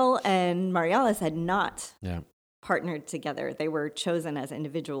Denzel and Marialis had not Yeah. partnered together. They were chosen as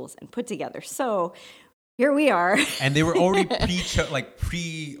individuals and put together. So here we are. And they were already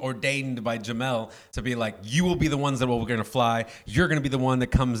preordained by Jamel to be like, you will be the ones that we're going to fly. You're going to be the one that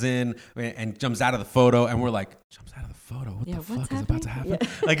comes in and jumps out of the photo. And we're like, jumps out of the photo? What the fuck is about to happen? Yeah.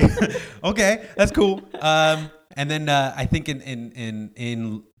 Like, okay, that's cool. And then I think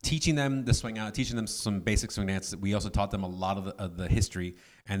in teaching them the swing out, teaching them some basic swing dance, we also taught them a lot of the history.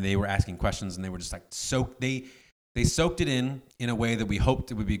 And they were asking questions, and they were just like, they soaked it in a way that we hoped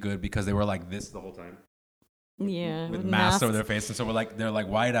it would be good because they were like this the whole time. Yeah. With masks over their face. And so they're like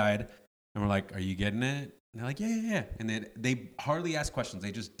wide-eyed, and we're like, are you getting it? And they're like, yeah. And they hardly asked questions.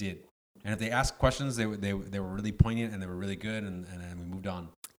 They just did. And if they asked questions, they were really poignant, and they were really good, and we moved on.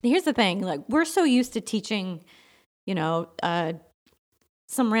 Here's the thing. Like, we're so used to teaching,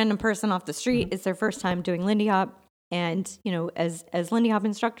 some random person off the street. It's their first time doing Lindy Hop. And, as Lindy Hop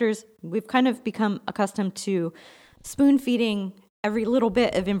instructors, we've kind of become accustomed to spoon feeding every little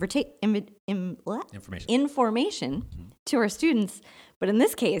bit of information to our students. But in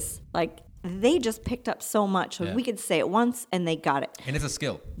this case, like, they just picked up so much. So we could say it once and they got it. And it's a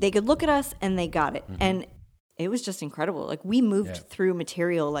skill. They could look at us and they got it. And it was just incredible. Like, we moved through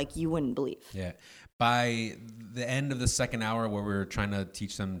material like you wouldn't believe. Yeah. By the end of the second hour, where we were trying to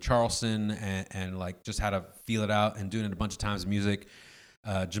teach them Charleston and like just how to feel it out and doing it a bunch of times, music,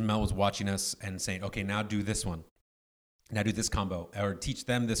 Jamel was watching us and saying, okay, now do this one. Now do this combo, or teach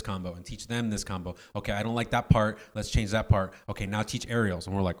them this combo and teach them this combo. Okay, I don't like that part. Let's change that part. Okay, now teach aerials.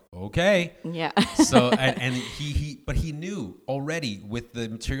 And we're like, okay. Yeah. So, and he knew already with the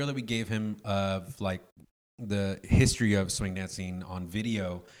material that we gave him of like the history of swing dancing on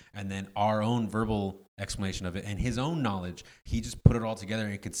video, and then our own verbal explanation of it and his own knowledge, he just put it all together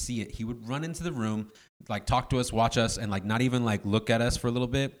and he could see it. He would run into the room, like talk to us, watch us, and like not even like look at us for a little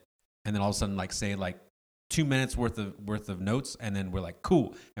bit, and then all of a sudden like say like 2 minutes worth of notes, and then we're like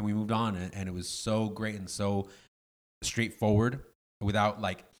cool, and we moved on, and it was so great and so straightforward without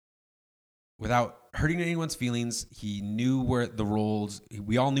hurting anyone's feelings. He knew where the roles,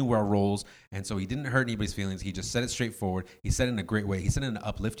 we all knew our roles, and so he didn't hurt anybody's feelings. He just said it straightforward. He said it in a great way. He said it in an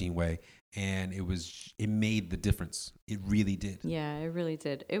uplifting way, and it made the difference. It really did. Yeah, it really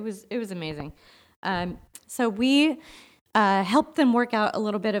did. It was amazing. So we helped them work out a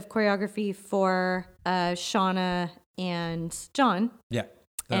little bit of choreography for Shauna and John. Yeah,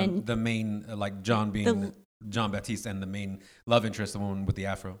 and the main like John being John Baptiste, and the main love interest, the one with the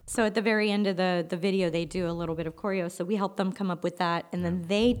afro. So at the very end of the video, they do a little bit of choreo. So we helped them come up with that. And then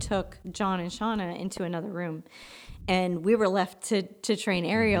they took John and Shauna into another room. And we were left to train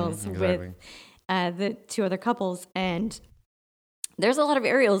aerials with the two other couples. And there's a lot of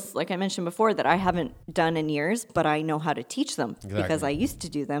aerials, like I mentioned before, that I haven't done in years, but I know how to teach them because I used to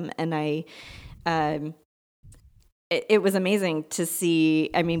do them. And it was amazing to see.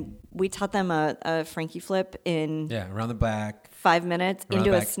 I mean, we taught them a Frankie flip in around the back, 5 minutes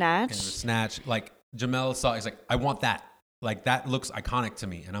into a snatch. Like Jamel saw, he's like, I want that. Like that looks iconic to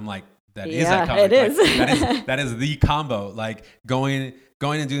me, and I'm like, that is iconic. It is. Like, that is the combo. Like going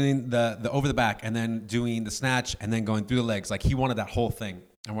and doing the over the back, and then doing the snatch, and then going through the legs. Like he wanted that whole thing,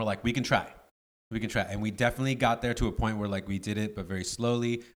 and we're like, we can try. And we definitely got there to a point where like we did it, but very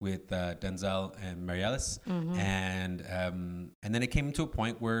slowly with Denzel and Marielys. And then it came to a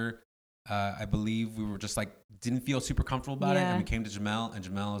point where I believe we were just like, didn't feel super comfortable about it. And we came to Jamel, and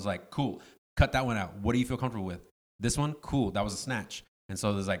Jamel was like, cool, cut that one out. What do you feel comfortable with? This one? Cool. That was a snatch. And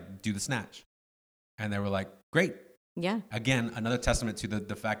so it was like, do the snatch. And they were like, great. Yeah. Again, another testament to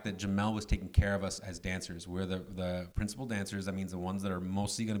the fact that Jamel was taking care of us as dancers. We're the principal dancers. That means the ones that are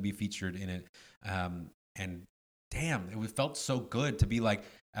mostly going to be featured in it. And damn, it felt so good to be like,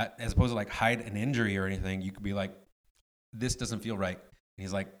 as opposed to like hide an injury or anything, you could be like, this doesn't feel right. And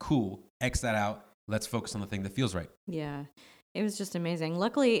he's like, cool, X that out. Let's focus on the thing that feels right. Yeah. It was just amazing.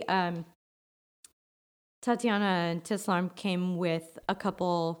 Luckily, Tatiana and Tislarm came with a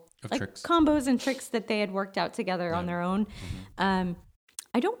couple of tricks, combos and tricks that they had worked out together on their own. I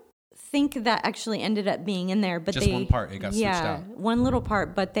don't think that actually ended up being in there, but just one part, it got switched out. One little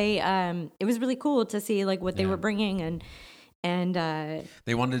part, but they it was really cool to see like what they were bringing, and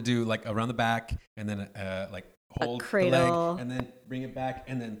they wanted to do like around the back, and then like hold the leg, and then bring it back,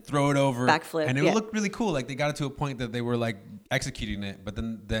 and then throw it over, backflip, and it looked really cool. Like they got it to a point that they were like executing it, but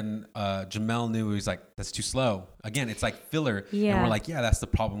then Jamel knew, he was like, that's too slow. Again, it's like filler, and we're like, yeah, that's the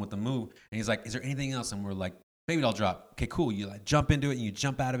problem with the move. And he's like, is there anything else? And we're like, baby doll drop. Okay, cool. You like jump into it and you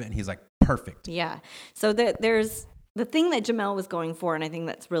jump out of it, and he's like, perfect. Yeah. So there's the thing that Jamel was going for, and I think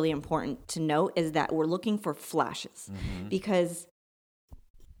that's really important to note, is that we're looking for flashes, because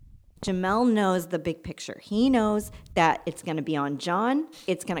Jamel knows the big picture. He knows that it's going to be on John.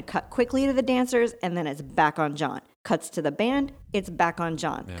 It's going to cut quickly to the dancers, and then it's back on John. Cuts to the band, it's back on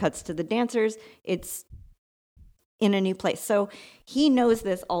John. Yeah. Cuts to the dancers, it's in a new place. So he knows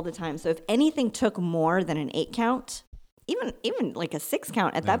this all the time. So if anything took more than an 8 count, even like a 6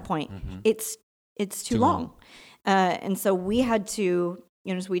 count at that point, it's too long. And so we had to,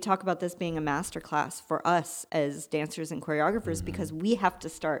 so we talk about this being a masterclass for us as dancers and choreographers, because we have to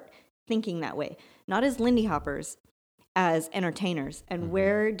start thinking that way, not as Lindy Hoppers, as entertainers. And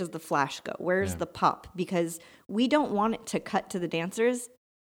where does the flash go? Where's the pop? Because we don't want it to cut to the dancers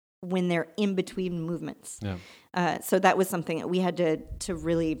when they're in between movements. So that was something that we had to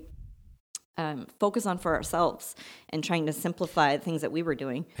really focus on for ourselves, and trying to simplify the things that we were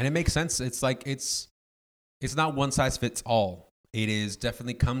doing. And it makes sense. It's like, it's not one size fits all. It is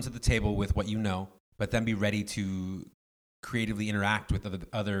definitely come to the table with what you know, but then be ready to creatively interact with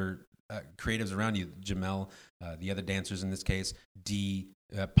other creatives around you. Jamel, the other dancers in this case, Dee,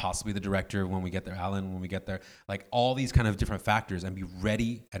 possibly the director when we get there, Alan when we get there, like all these kind of different factors, and be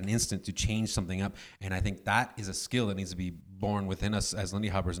ready at an instant to change something up. And I think that is a skill that needs to be born within us as Lindy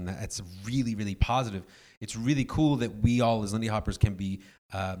Hoppers, and that's really, really positive. It's really cool that we all as Lindy Hoppers can be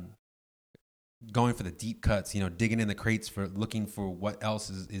going for the deep cuts, digging in the crates for looking for what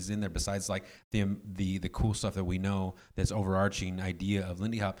else is in there besides like the cool stuff that we know, this overarching idea of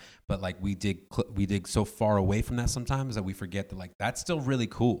Lindy Hop. But like we dig so far away from that sometimes that we forget that like that's still really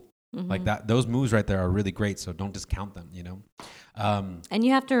cool. Like that, those moves right there are really great. So don't discount them, And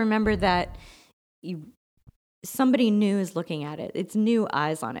you have to remember that somebody new is looking at it. It's new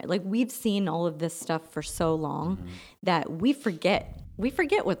eyes on it. Like we've seen all of this stuff for so long that we forget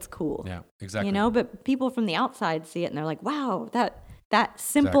what's cool. Yeah, exactly. But people from the outside see it and they're like, wow, that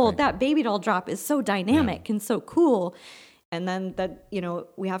simple, that baby doll drop is so dynamic and so cool. And then that,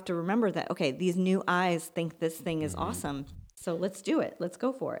 we have to remember that, okay, these new eyes think this thing is awesome. So let's do it. Let's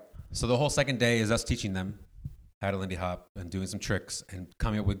go for it. So the whole second day is us teaching them how to Lindy Hop and doing some tricks and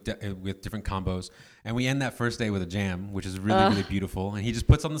coming up with different combos. And we end that first day with a jam, which is really, really beautiful. And he just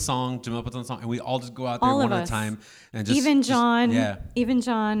puts on the song, Jamel puts on the song, and we all just go out there one at a time. And just even John yeah.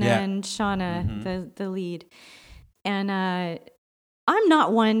 and Shauna, the lead. And I'm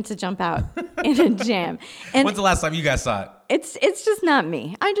not one to jump out in a jam. And when's the last time you guys saw it? It's just not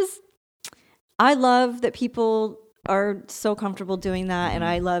me. I love that people are so comfortable doing that, and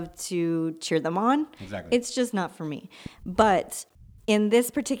I love to cheer them on. Exactly. It's just not for me. But in this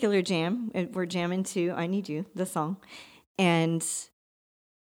particular jam, we're jamming to I Need You, the song, and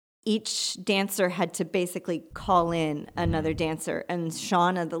each dancer had to basically call in another dancer, and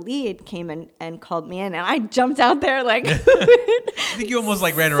Shauna, the lead, came in and called me in, and I jumped out there like I think you almost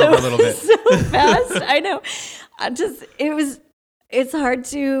like ran her over a little bit. So fast. I know. It's hard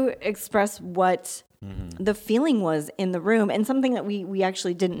to express what the feeling was in the room, and something that we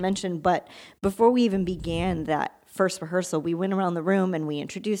actually didn't mention, but before we even began that first rehearsal, we went around the room and we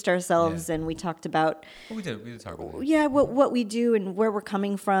introduced ourselves and we talked about we did talk about it. Yeah, what we do and where we're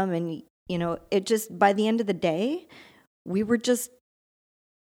coming from, and it just, by the end of the day, we were just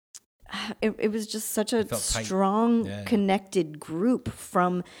it was just such a strong connected group,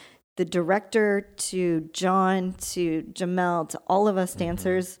 from the director to John to Jamel to all of us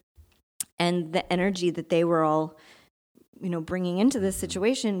dancers. And the energy that they were all, bringing into this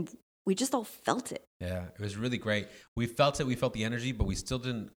situation, we just all felt it. Yeah, it was really great. We felt it. We felt the energy, but we still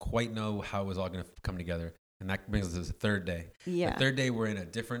didn't quite know how it was all going to come together. And that brings us to the third day. Yeah. The third day, we're in a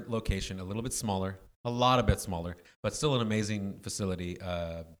different location, a little bit smaller, a lot of bit smaller, but still an amazing facility,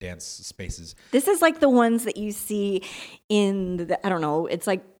 dance spaces. This is like the ones that you see in I don't know, it's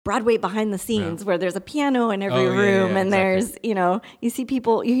like Broadway behind the scenes where there's a piano in every room, and there's, you see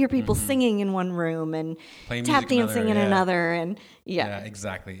people, you hear people singing in one room and playing tap dancing in another. And yeah,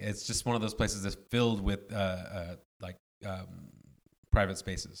 exactly. It's just one of those places that's filled with private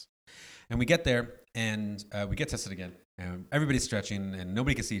spaces. And we get there and we get tested again. And everybody's stretching and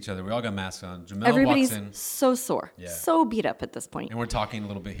nobody can see each other. We all got masks on. Jamel walks in. So sore, so beat up at this point. And we're talking a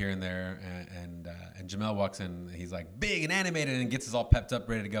little bit here and there. And Jamel walks in. And he's like big and animated and gets us all pepped up,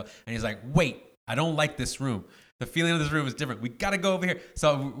 ready to go. And he's like, wait, I don't like this room. The feeling of this room is different. We got to go over here.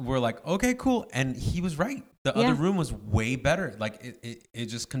 So we're like, okay, cool. And he was right. The other room was way better. Like it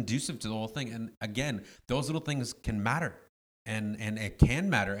just conducive to the whole thing. And again, those little things can matter. And it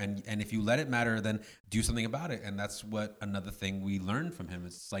can matter, and if you let it matter, then do something about it. And that's what another thing we learned from him.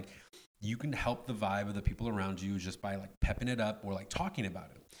 It's like you can help the vibe of the people around you just by like pepping it up or like talking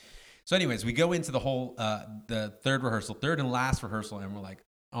about it. So anyways, we go into the whole the third and last rehearsal, and we're like,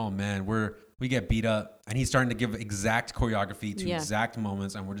 oh man, we get beat up. And he's starting to give exact choreography to exact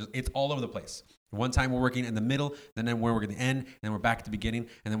moments, and it's all over the place. One time we're working in the middle, then we're working at the end, and then we're back at the beginning,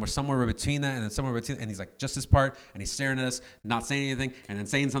 and then we're somewhere between that, and then somewhere between, and he's like, just this part, and he's staring at us, not saying anything, and then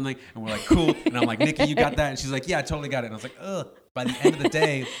saying something, and we're like, cool. And I'm like, Nikki, you got that? And she's like, yeah, I totally got it. And I was like, ugh. By the end of the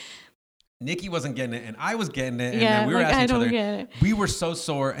day, Nikki wasn't getting it, and I was getting it, and then we were asking each other. We were so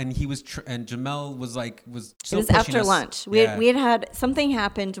sore, and he was, and Jamel was still it was after lunch. We had something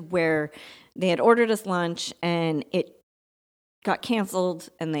happened where they had ordered us lunch, and it got canceled,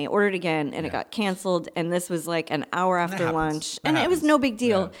 and they ordered again, and it got canceled, and this was like an hour after lunch, and it was no big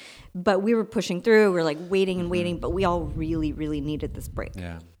deal, but we were pushing through. We're like waiting and waiting, but we all really, really needed this break.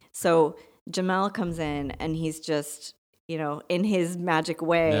 Yeah. So Jamel comes in, and he's just, in his magic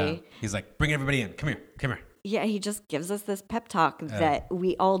way. He's like, bring everybody in. Come here. Yeah, he just gives us this pep talk that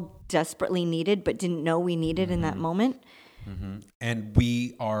we all desperately needed, but didn't know we needed in that moment. And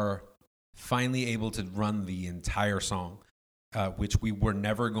we are finally able to run the entire song. Which we were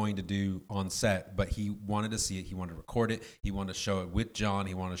never going to do on set, but he wanted to see it. He wanted to record it. He wanted to show it with John.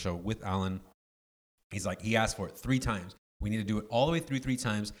 He wanted to show it with Alan. He's like, he asked for it 3 times. We need to do it all the way through 3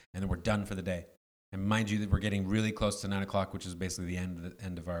 times, and then we're done for the day. And mind you, that we're getting really close to 9 o'clock, which is basically the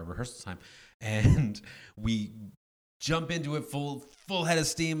end of our rehearsal time. And we jump into it full head of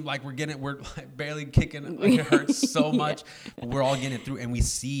steam, like we're like barely kicking. Like it hurts so much. But we're all getting it through, and we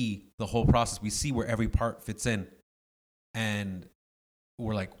see the whole process. We see where every part fits in. And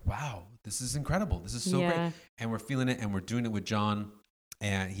we're like, wow, this is incredible. This is so great. And we're feeling it, and we're doing it with John,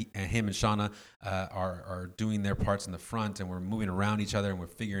 and him and Shauna are doing their parts in the front, and we're moving around each other, and we're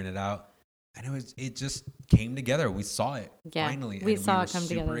figuring it out. And it just came together. We saw it finally. We saw it come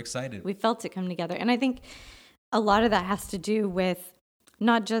together. Super excited. We felt it come together. And I think a lot of that has to do with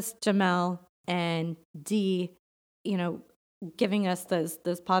not just Jamel and Dee, giving us those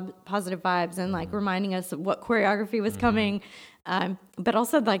positive vibes and like reminding us of what choreography was coming, but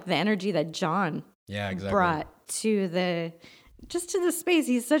also like the energy that John brought to the space.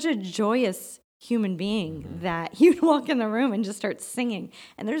 He's such a joyous human being that you'd walk in the room and just start singing,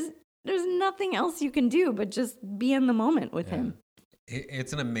 and there's nothing else you can do but just be in the moment with him.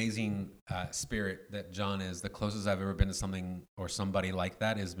 It's an amazing spirit that John is. The closest I've ever been to something or somebody like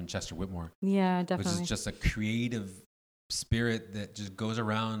that has been Chester Whitmore. Yeah, definitely. Which is just a creative spirit that just goes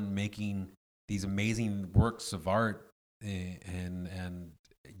around making these amazing works of art, and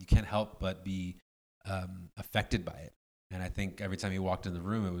you can't help but be affected by it. And I think every time he walked in the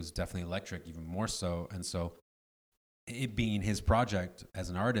room, it was definitely electric, even more so. And so, it being his project as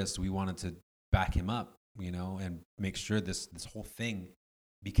an artist, we wanted to back him up, and make sure this whole thing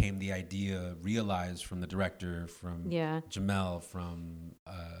became the idea realized from the director, from Jamel, from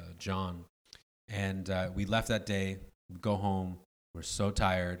John. And we left that day, we go home, we're so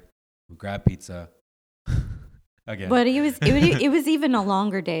tired, we grab pizza. Again. But it was even a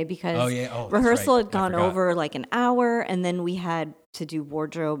longer day because rehearsal had gone over like an hour, and then we had to do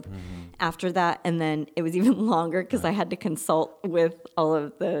wardrobe after that, and then it was even longer because I had to consult with all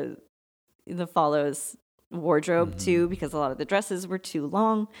of the follows wardrobe too, because a lot of the dresses were too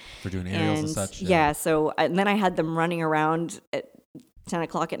long for doing aerials and such. So and then I had them running around at 10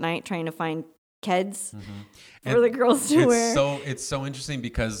 o'clock at night trying to find kids for the girls to wear. It's so interesting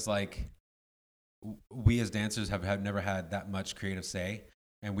because like we as dancers have never had that much creative say,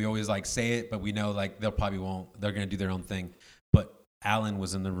 and we always like say it, but we know like they're going to do their own thing. But Alan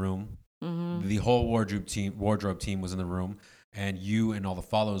was in the room, the whole wardrobe team was in the room, and you and all the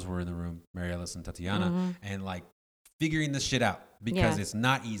follows were in the room, Mary Ellis and Tatiana, and like figuring this shit out because it's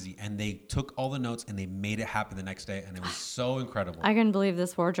not easy. And they took all the notes and they made it happen the next day, and it was so incredible. I couldn't believe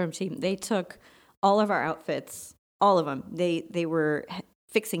this wardrobe team. They took all of our outfits, all of them. They were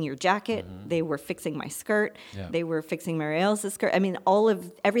fixing your jacket. They were fixing my skirt. Yeah. They were fixing Mary Ellis' skirt. I mean,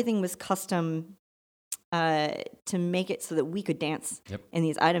 everything was custom to make it so that we could dance in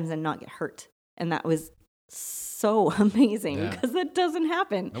these items and not get hurt. And that was so amazing because that doesn't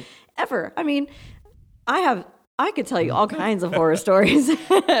happen ever. I mean, I could tell you all kinds of horror stories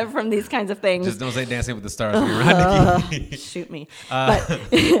from these kinds of things. Just don't say Dancing with the Stars when you're around. Shoot me.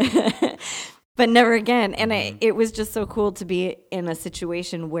 But never again. And it was just so cool to be in a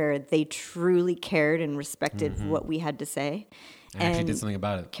situation where they truly cared and respected what we had to say. And actually did something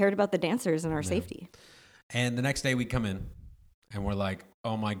about it. Cared about the dancers and our safety. And the next day we come in and we're like,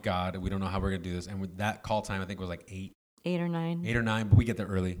 oh my God, we don't know how we're going to do this. And with that call time, I think it was like 8 or 9, but we get there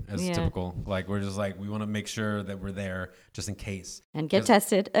early as typical. Like we're just like, we want to make sure that we're there just in case. And get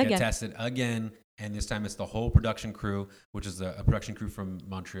tested again. And this time it's the whole production crew, which is a production crew from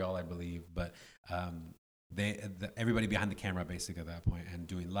Montreal, I believe. But everybody behind the camera basically at that point and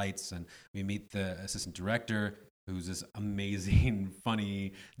doing lights. And we meet the assistant director, who's this amazing,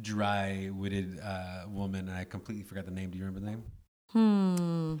 funny, dry-witted woman. And I completely forgot the name. Do you remember the name?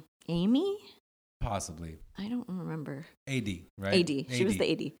 Amy? Possibly. I don't remember. AD, right? AD. She was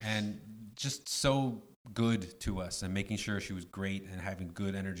the AD. And just so good to us and making sure she was great and having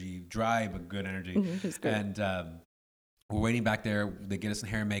good energy, dry but good energy. She's good. And we're waiting back there. They get us in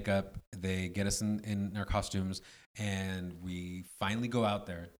hair and makeup. They get us in our costumes. And we finally go out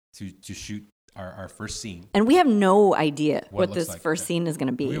there to shoot our first scene. And we have no idea what this first scene is going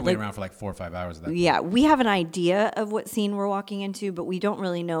to be. We were waiting around for like 4 or 5 hours of that. Yeah, we have an idea of what scene we're walking into, but we don't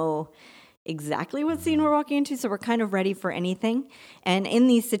really know exactly what scene we're walking into, so we're kind of ready for anything. And in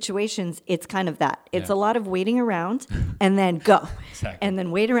these situations, it's kind of that. It's a lot of waiting around and then go. Exactly. And then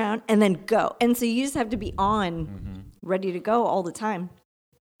wait around and then go. And so you just have to be on, ready to go all the time.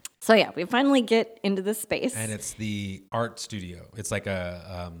 So yeah, we finally get into this space. And it's the art studio. It's like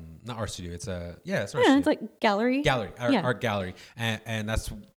a, not art studio, it's a, it's art studio. It's like gallery. Art gallery. And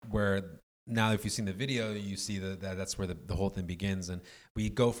that's where, now if you've seen the video, you see that's where the whole thing begins. And we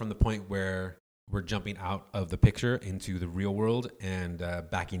go from the point where we're jumping out of the picture into the real world and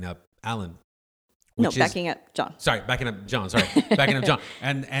backing up Alan. Backing up John. Backing up John.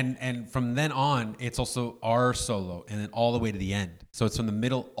 And from then on, it's also our solo and then all the way to the end. So it's from the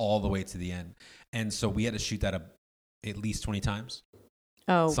middle all the way to the end. And so we had to shoot that at least 20 times.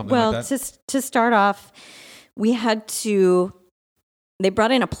 Oh, something well, like that. To start off, they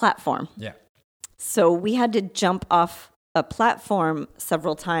brought in a platform. Yeah. So we had to jump off a platform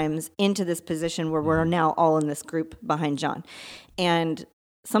several times into this position where we're now all in this group behind John. And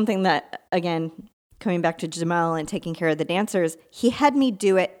something that, again, coming back to Jamel and taking care of the dancers, he had me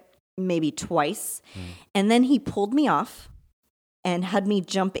do it maybe twice. And then he pulled me off and had me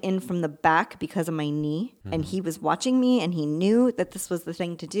jump in from the back because of my knee. And he was watching me and he knew that this was the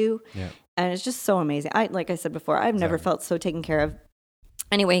thing to do. Yeah. And it's just so amazing. Like I said before, I've never felt so taken care of.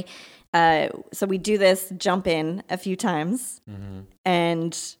 Anyway, so we do this jump in a few times.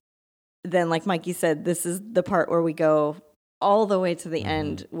 And then, like Mikey said, this is the part where we go all the way to the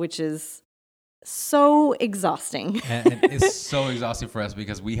end, which is so exhausting. And it's so exhausting for us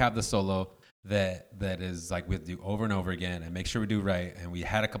because we have the solo that is like we have to do over and over again and make sure we do right. And we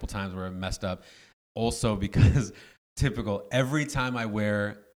had a couple times where it messed up. Also because typical, every time I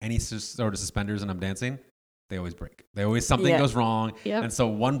wear any sort of suspenders and I'm dancing, they always break. They always something goes wrong. Yep. And so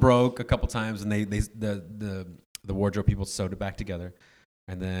one broke a couple times and the wardrobe people sewed it back together.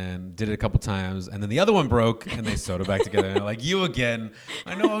 And then did it a couple times, and then the other one broke, and they sewed it back together. And like, you again?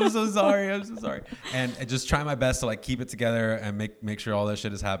 I know, I'm so sorry. I'm so sorry. And I just try my best to like keep it together and make sure all that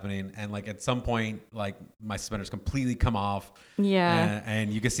shit is happening. And like at some point, like my suspenders completely come off. Yeah.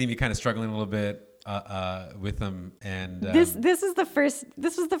 And you can see me kind of struggling a little bit with them. And this was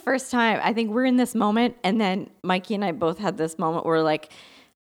the first time. I think we're in this moment, and then Mikey and I both had this moment where we're like,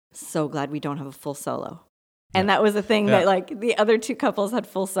 so glad we don't have a full solo. And that was the thing that like the other two couples had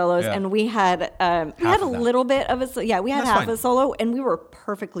full solos, and we had a little bit of a we had half a solo, and we were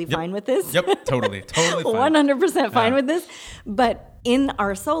perfectly fine with this. Yep, totally fine. 100% fine with this. But in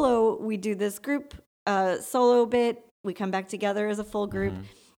our solo, we do this group solo bit. We come back together as a full group.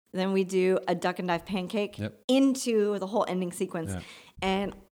 Then we do a duck and dive pancake into the whole ending sequence,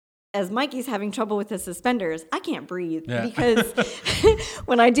 and as Mikey's having trouble with his suspenders, I can't breathe because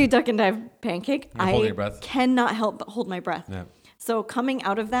when I do duck and dive pancake, I cannot help but hold my breath. Yeah. So coming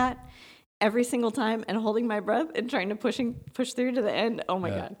out of that every single time and holding my breath and trying to push through to the end, oh my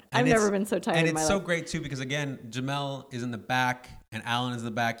God. I've never been so tired in my life. And it's so great too because again, Jamel is in the back and Alan is in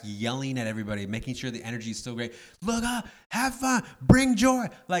the back yelling at everybody, making sure the energy is still great. Look up, have fun, bring joy,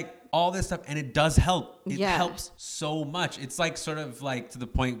 like all this stuff. And it does help. It helps so much. It's like sort of like to the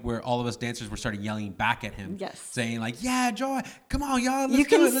point where all of us dancers were starting yelling back at him. Yes. Saying like, yeah, joy, come on, y'all. You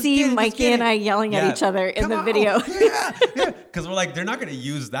can see Mikey and I yelling at each other in the video. Yeah. Because we're like, they're not going to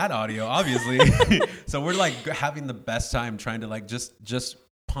use that audio, obviously. So we're like having the best time trying to like just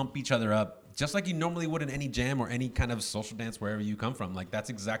pump each other up. Just like you normally would in any jam or any kind of social dance wherever you come from. Like that's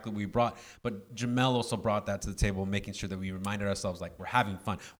exactly what we brought. But Jamel also brought that to the table, making sure that we reminded ourselves like we're having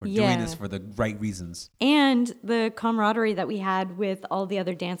fun. We're doing this for the right reasons. And the camaraderie that we had with all the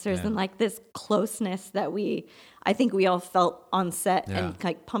other dancers and like this closeness that I think we all felt on set and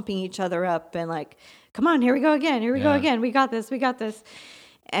like pumping each other up and like, come on, here we go again. Here we go again. We got this.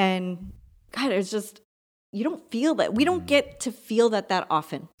 And God, it's just, you don't feel that. We don't get to feel that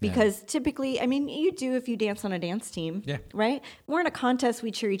often because typically, I mean, you do if you dance on a dance team, right? We're in a contest,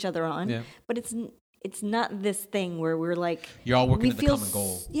 we cheer each other on, but it's not this thing where we're like, you're all working to the common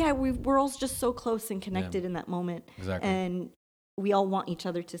goal. Yeah, we're all just so close and connected in that moment. Exactly. And we all want each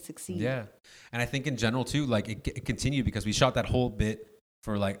other to succeed. Yeah. And I think in general too, like it continued because we shot that whole bit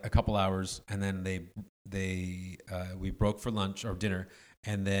for like a couple hours and then we broke for lunch or dinner.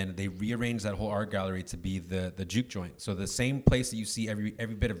 And then they rearranged that whole art gallery to be the juke joint. So the same place that you see every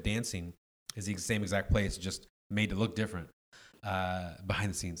bit of dancing is the same exact place, just made to look different behind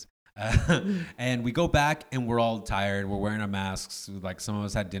the scenes. And we go back and we're all tired. We're wearing our masks. Like some of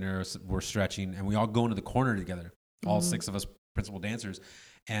us had dinner, we're stretching, and we all go into the corner together. All 6 of us principal dancers.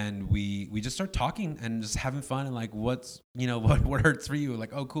 And we just start talking and just having fun and like, what hurts for you?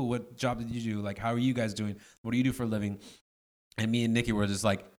 Like, oh, cool. What job did you do? Like, how are you guys doing? What do you do for a living? And me and Nikki were just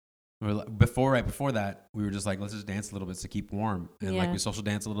like, right before that, we were just like, let's just dance a little bit to keep warm. And like we social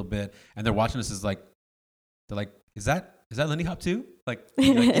dance a little bit. And they're watching us they're like, is that Lindy Hop too? Like,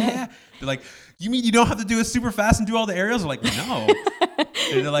 yeah. They're like, you mean you don't have to do it super fast and do all the aerials? We're like, no.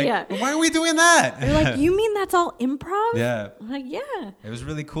 And they're like, well, why are we doing that? They're like, you mean that's all improv? Yeah. I'm like, yeah. It was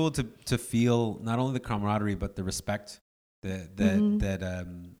really cool to feel not only the camaraderie, but the respect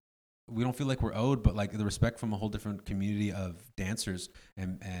that we don't feel like we're owed, but like the respect from a whole different community of dancers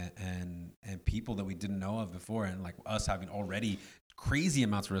and people that we didn't know of before, and like us having already crazy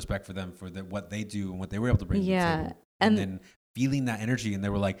amounts of respect for them for what they do and what they were able to bring to the table. And then feeling that energy, and they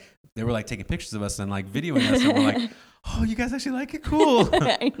were like taking pictures of us and like videoing us, and we're like, oh, you guys actually like it? Cool.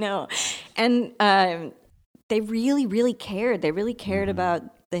 I know. And they really, really cared. They really cared about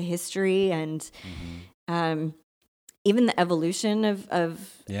the history and even the evolution of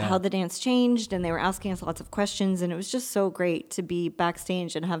how the dance changed, and they were asking us lots of questions, and it was just so great to be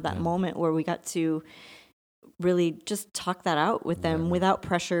backstage and have that moment where we got to really just talk that out with them without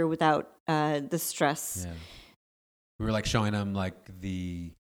pressure, without the stress. Yeah. We were like showing them like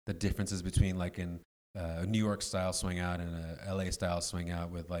the differences between like in New York style swing out and a LA style swing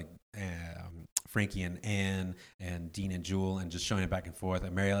out with like Frankie and Ann and Dean and Jewel, and just showing it back and forth.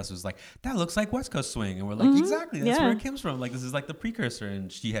 And Mary Alice was like, that looks like West Coast swing. And we're like, exactly, that's where it comes from. Like, this is like the precursor.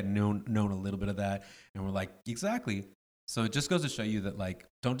 And she had known a little bit of that. And we're like, exactly. So it just goes to show you that, like,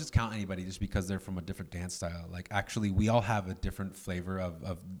 don't discount anybody just because they're from a different dance style. Like, actually, we all have a different flavor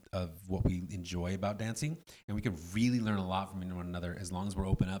of what we enjoy about dancing. And we can really learn a lot from one another as long as we're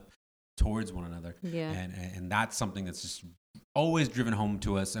open up towards one another. Yeah. And that's something that's just always driven home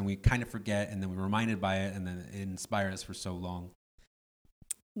to us, and we kind of forget, and then we're reminded by it, and then it inspires us for so long.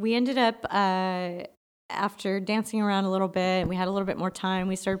 We ended up, after dancing around a little bit, and we had a little bit more time,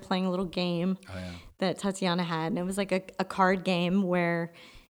 we started playing a little game that Tatiana had. And it was like a card game where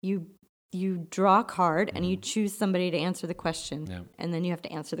you draw a card and you choose somebody to answer the question. And then you have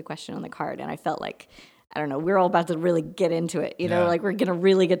to answer the question on the card. And I felt like, I don't know, we're all about to really get into it. You know, like we're going to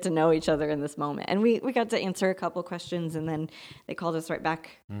really get to know each other in this moment. And we got to answer a couple questions, and then they called us right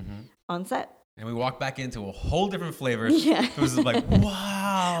back on set. And we walked back into a whole different flavor. Yeah. It was like,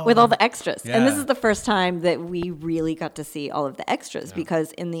 wow. With all the extras. Yeah. And this is the first time that we really got to see all of the extras,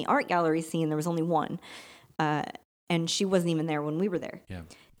 because in the art gallery scene, there was only one. And she wasn't even there when we were there. Yeah.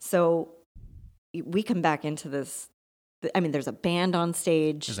 So we come back into this. I mean, there's a band on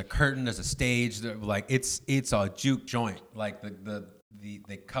stage. There's a curtain. There's a stage. Like it's a juke joint. Like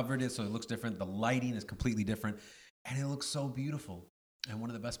they covered it so it looks different. The lighting is completely different, and it looks so beautiful. And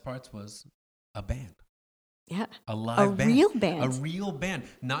one of the best parts was a band. Yeah, a live band, a real band.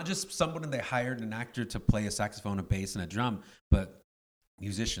 Not just someone they hired an actor to play a saxophone, a bass, and a drum, but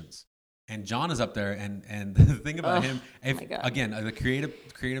musicians. And John is up there, and the thing about him, again, the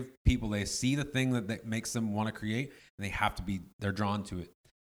creative people, they see the thing that makes them want to create, and they're drawn to it.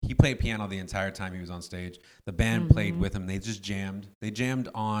 He played piano the entire time he was on stage. The band played with him. They just jammed. They jammed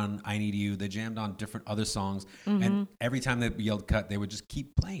on I Need You. They jammed on different other songs. And every time they yelled cut, they would just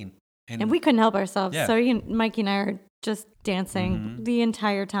keep playing. And we couldn't help ourselves. Yeah. So Mikey and I are just dancing the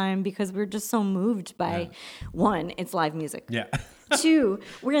entire time because we're just so moved by, one, it's live music. Yeah. Two,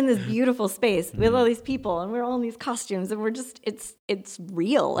 we're in this beautiful space with all these people, and we're all in these costumes, and we're just, it's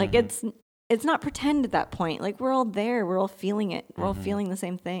real. Like it's not pretend at that point. Like we're all there. We're all feeling it. We're all feeling the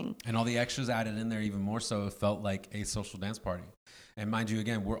same thing. And all the extras added in there even more so, it felt like a social dance party. And mind you,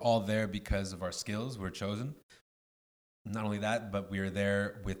 again, we're all there because of our skills. We're chosen. Not only that, but we are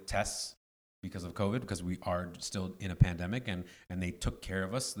there with tests because of COVID, because we are still in a pandemic, and they took care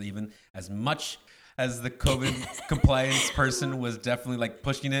of us. Even as much as the COVID compliance person was definitely like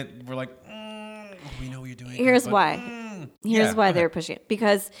pushing it, we're like, we know what you're doing. Here's why. Here's why they were pushing it.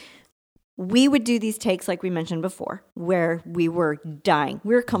 Because we would do these takes, like we mentioned before, where we were dying.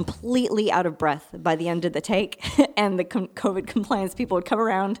 We were completely out of breath by the end of the take, and the COVID compliance people would come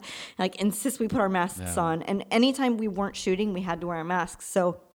around and like insist we put our masks on. And anytime we weren't shooting, we had to wear our masks.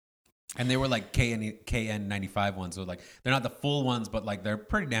 And they were like KN95 ones, so like they're not the full ones, but like they're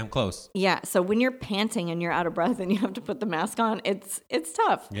pretty damn close. Yeah. So when you're panting and you're out of breath and you have to put the mask on, it's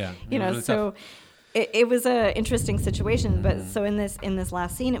tough. Yeah. You know. Really so tough. It was a interesting situation, but so in this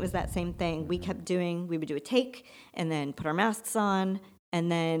last scene, it was that same thing. We would do a take and then put our masks on and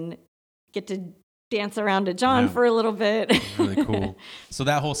then get to dance around to John for a little bit. Really cool. So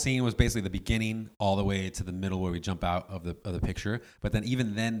that whole scene was basically the beginning all the way to the middle where we jump out of the picture. But then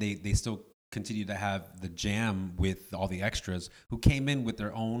even then, they still continued to have the jam with all the extras who came in with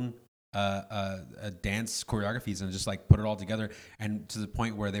their own dance choreographies and just like put it all together, and to the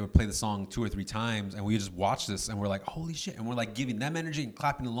point where they would play the song 2 or 3 times, and we would just watch this and we're like, holy shit, and we're like giving them energy and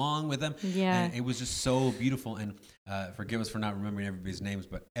clapping along with them. And it was just so beautiful. And forgive us for not remembering everybody's names,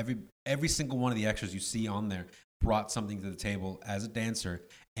 but every single one of the extras you see on there brought something to the table as a dancer,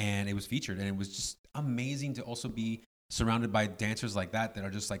 and it was featured, and it was just amazing to also be surrounded by dancers like that are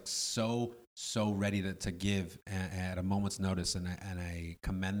just like so ready to give at a moment's notice, and I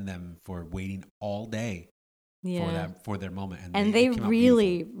commend them for waiting all day for their moment. And they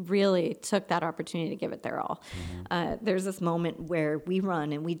really took that opportunity to give it their all. There's this moment where we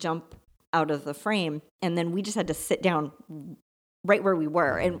run and we jump out of the frame, and then we just had to sit down right where we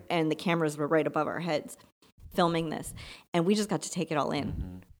were, and the cameras were right above our heads filming this, and we just got to take it all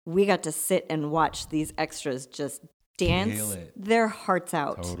in. We got to sit and watch these extras just dance their hearts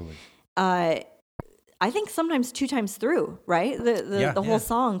out. Totally. I think sometimes 2 times through, right? The whole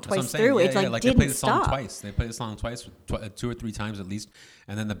song twice through. It's like didn't they played the stop. song twice. They played the song twice, 2 or 3 times at least,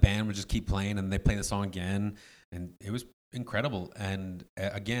 and then the band would just keep playing, and they play the song again, and it was incredible. And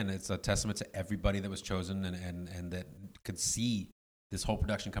again, it's a testament to everybody that was chosen and that could see this whole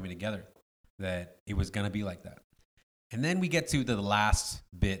production coming together, that it was going to be like that. And then we get to the last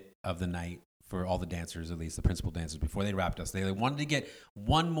bit of the night for all the dancers, at least the principal dancers, before they wrapped us. They wanted to get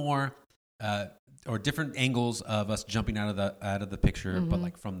one more or different angles of us jumping out of the picture, but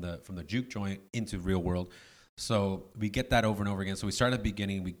like from the juke joint into real world. So we get that over and over again. So we start at the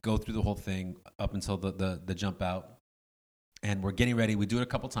beginning, we go through the whole thing up until the jump out, and we're getting ready. We do it a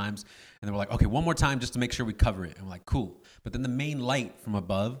couple times, and then we're like, okay, one more time just to make sure we cover it. And we're like, cool. But then the main light from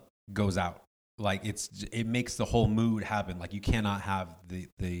above goes out. Like it makes the whole mood happen. Like you cannot have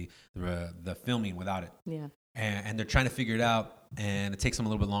the filming without it. Yeah. And they're trying to figure it out, and it takes them a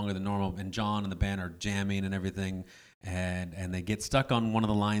little bit longer than normal. And John and the band are jamming and everything, and they get stuck on one of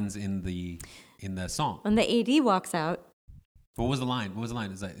the lines in the song. When the AD walks out. What was the line? Was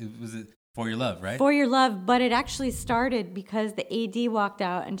it For Your Love, right? For Your Love, but it actually started because the AD walked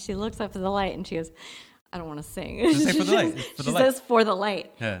out, and she looks up to the light, and she goes, I don't want to sing. Just say For the Light. She says For the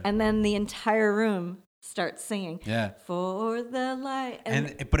Light. Yeah. And then the entire room starts singing. Yeah. For the light.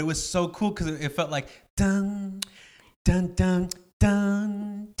 But it was so cool because it felt like dun dun dun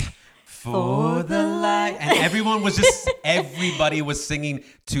dun for the light, and everybody was singing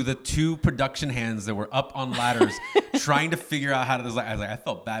to the two production hands that were up on ladders trying to figure out how to. I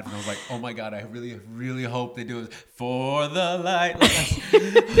felt bad for them. I was like, oh my god, I really really hope they do it for the light.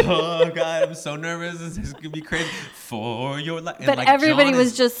 Oh god, I'm so nervous. This is gonna be crazy. For your light. But like everybody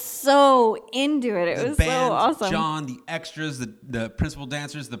was just so into it. It was band, so awesome. John, the extras, the principal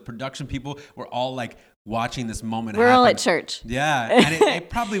dancers, the production people were all like watching this moment We're happen. all at church. Yeah, and it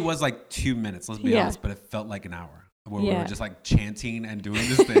probably was like 2 minutes, let's be honest, but it felt like an hour where we were just like chanting and doing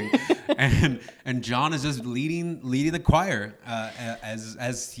this thing. and John is just leading the choir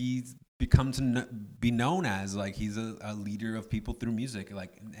as he's become to be known as. Like he's a leader of people through music,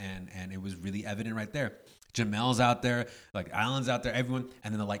 like and it was really evident right there. Jamel's out there, like Alan's out there, everyone,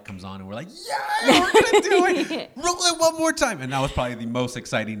 and then the light comes on, and we're like, "Yeah, we're gonna do it! Roll it one more time!" And that was probably the most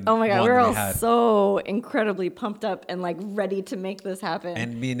exciting. Oh my god, one we're all had. so incredibly pumped up and like ready to make this happen.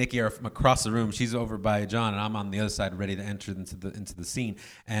 And me and Nikki are from across the room. She's over by John, and I'm on the other side, ready to enter into the scene.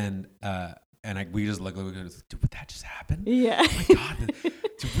 And we just look, we go, "Dude, would that just happen?" Yeah. Oh my god,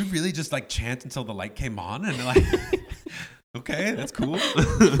 did we really just like chant until the light came on? And like. Okay, that's cool.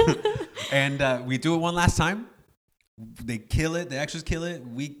 And we do it one last time. They kill it. The extras kill it.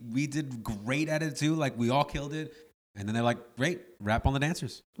 We did great at it too. Like we all killed it. And then they're like, "Great, wrap on the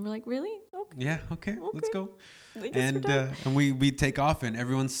dancers." We're like, "Really? Okay. Yeah. Okay. Let's go." And we take off, and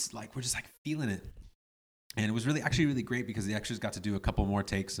everyone's like, we're just like feeling it. And it was really great because the extras got to do a couple more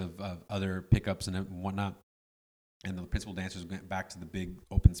takes of other pickups and whatnot. And the principal dancers went back to the big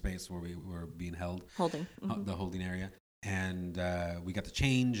open space where we were being held, the holding area. And we got to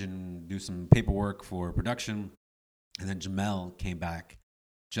change and do some paperwork for production. And then Jamel came back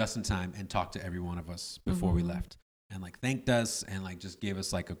just in time and talked to every one of us before we left. And like thanked us and like just gave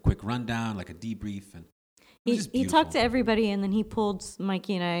us like a quick rundown, like a debrief. And he talked to everybody, and then he pulled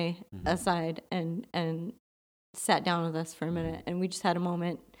Mikey and I aside and sat down with us for a minute. And we just had a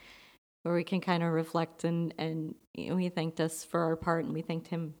moment where we can kind of reflect, and he thanked us for our part, and we thanked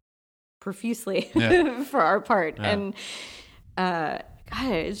him profusely for our part. And God,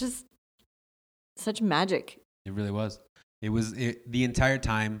 it's just such magic. It really was. It was the entire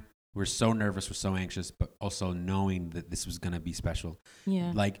time. We're so nervous, we're so anxious, but also knowing that this was going to be special.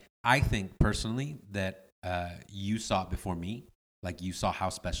 Yeah. Like I think personally that you saw it before me. Like you saw how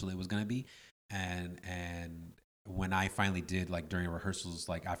special it was going to be, and when I finally did, like during rehearsals,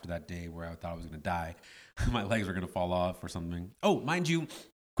 like after that day where I thought I was going to die, my legs were going to fall off or something. Oh, mind you.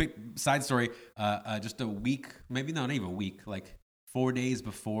 Quick side story, just a week, maybe not even a week, like 4 days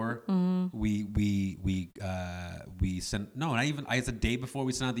before we sent, no, not even, it's a day before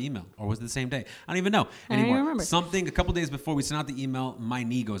we sent out the email, or was it the same day? I don't even know anymore. I don't remember. Something, a couple days before we sent out the email, my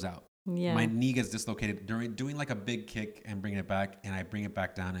knee goes out. Yeah. My knee gets dislocated during doing like a big kick and bringing it back, and I bring it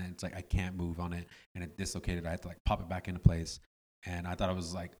back down, and it's like I can't move on it, and it dislocated. I had to like pop it back into place. And I thought it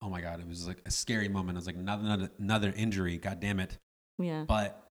was like, oh my God, it was like a scary moment. I was like, another injury, God damn it. Yeah.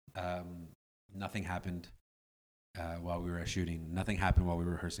 But nothing happened while we were shooting. Nothing happened while we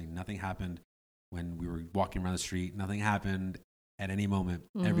were rehearsing. Nothing happened when we were walking around the street. Nothing happened at any moment.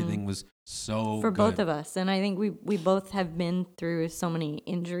 Everything was so for good. both of us. And I think we both have been through so many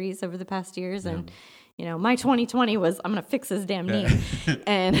injuries over the past years. And, you know, my 2020 was, I'm going to fix this damn knee.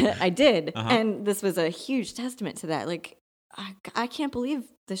 And I did. And this was a huge testament to that. Like, I can't believe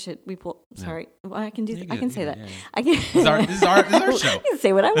the shit we pulled. Sorry, well, I can do. I can say that. I can. This is our show. I can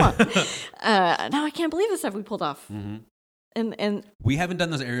say what I want. No, I can't believe the stuff we pulled off. And we haven't done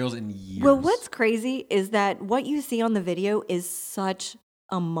those aerials in years. Well, what's crazy is that what you see on the video is such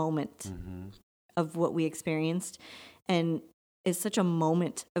a moment of what we experienced, and is such a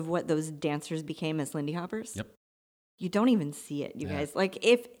moment of what those dancers became as Lindy Hoppers. Yep. You don't even see it, you guys. Like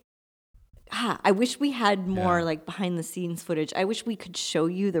I wish we had more like behind the scenes footage. I wish we could show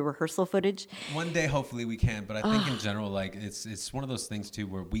you the rehearsal footage. One day, hopefully we can. But I think in general, like it's one of those things too,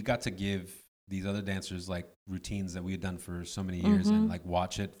 where we got to give these other dancers like routines that we had done for so many years and like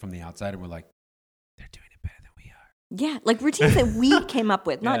watch it from the outside, and we're like, they're doing it better than we are. Yeah, like routines that we came up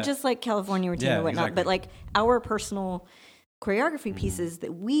with, not just like California routine or whatnot, but like our personal choreography pieces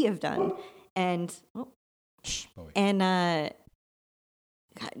that we have done, and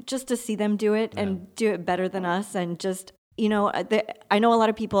just to see them do it and do it better than us, and just I know a lot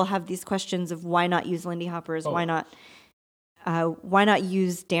of people have these questions of why not use Lindy Hoppers, why not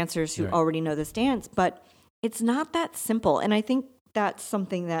use dancers who already know this dance, but it's not that simple, and I think that's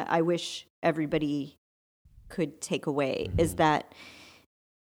something that I wish everybody could take away is that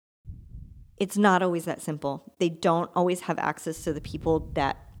it's not always that simple. They don't always have access to the people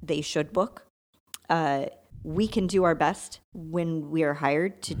that they should book. We can do our best when we are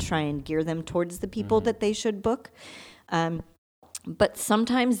hired to try and gear them towards the people that they should book. But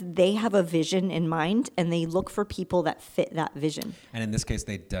sometimes they have a vision in mind and they look for people that fit that vision. And in this case,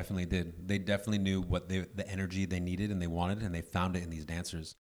 they definitely did. They definitely knew what the energy they needed and they wanted, and they found it in these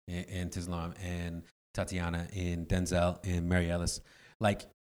dancers, in Tislam and Tatiana, in Denzel, in Mary Ellis. Like,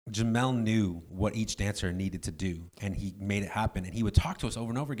 Jamel knew what each dancer needed to do, and he made it happen. And he would talk to us over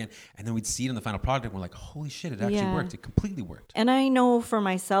and over again, and then we'd see it in the final product, and we're like, holy shit, it actually worked. It completely worked. And I know for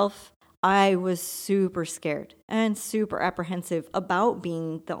myself, I was super scared and super apprehensive about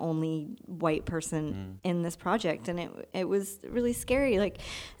being the only white person in this project. And it was really scary. Like,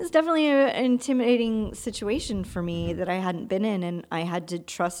 it's definitely an intimidating situation for me that I hadn't been in. And I had to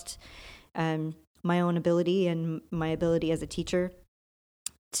trust my own ability and my ability as a teacher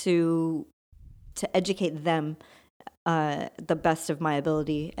to educate them the best of my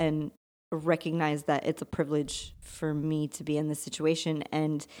ability, and recognize that it's a privilege for me to be in this situation,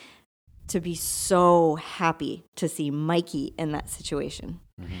 and to be so happy to see Mikey in that situation,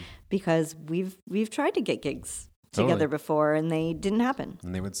 because we've tried to get gigs together before and they didn't happen.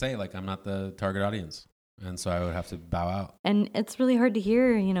 And they would say, like, I'm not the target audience, and so I would have to bow out. And it's really hard to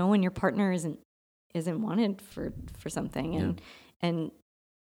hear, when your partner isn't wanted for something, and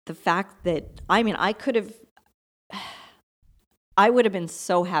the fact that I would have been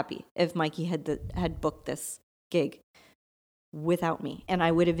so happy if Mikey had booked this gig without me, and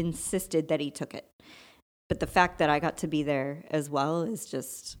I would have insisted that he took it. But the fact that I got to be there as well is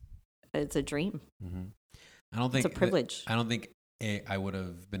just, it's a dream. I don't think it's a privilege. I don't think I would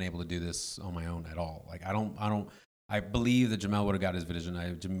have been able to do this on my own at all. Like, I believe that Jamel would have got his vision.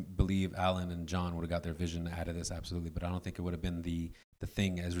 I believe Alan and John would have got their vision out of this, absolutely. But I don't think it would have been the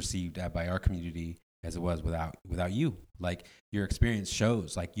thing as received by our community as it was without you. Like, your experience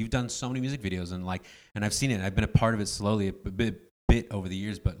shows, like, you've done so many music videos, and I've seen it. I've been a part of it slowly, a bit over the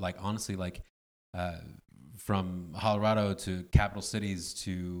years. But like, honestly, like, from Colorado to capital cities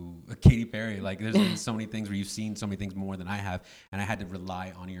to Katy Perry, like, there's been so many things where you've seen so many things more than I have, and I had to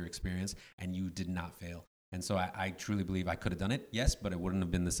rely on your experience, and you did not fail. And so I truly believe I could have done it, yes, but it wouldn't have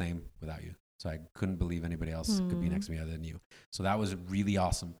been the same without you. So I couldn't believe anybody else could be next to me other than you. So that was really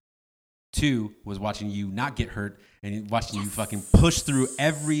awesome. 2 was watching you not get hurt and watching you fucking push through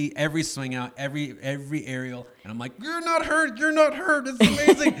every swing out, every aerial. And I'm like, you're not hurt. It's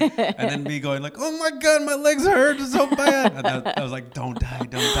amazing. And then me going like, oh my God, my legs hurt. It's so bad. And I was like, don't die.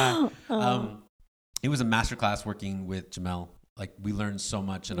 It was a masterclass working with Jamel. Like, we learned so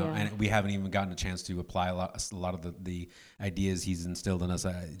much, and we haven't even gotten a chance to apply a lot of the ideas he's instilled in us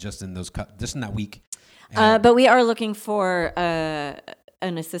just in that week. But we are looking for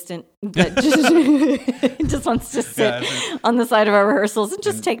an assistant that just wants to sit on the side of our rehearsals and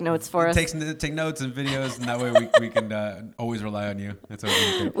just take notes for us. Take notes and videos, and that way we can always rely on you. That's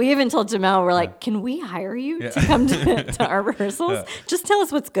what we even told Jamel, we're like, can we hire you to come to our rehearsals? Just tell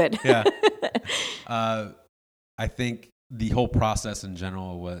us what's good. I think the whole process in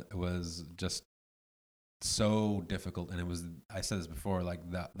general was just so difficult, and it was, I said this before, like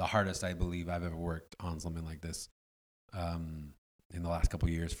the hardest I believe I've ever worked on something like this in the last couple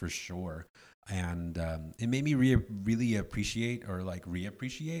of years, for sure. And it made me really appreciate, or like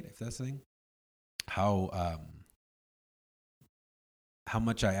reappreciate, if that's the thing, how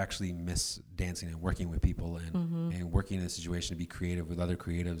much I actually miss dancing and working with people and working in a situation to be creative with other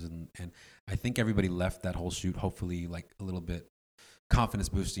creatives. And I think everybody left that whole shoot hopefully like a little bit confidence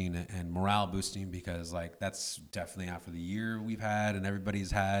boosting and morale boosting, because like that's definitely after the year we've had and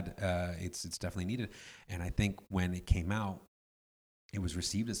everybody's had, it's definitely needed. And I think when it came out, it was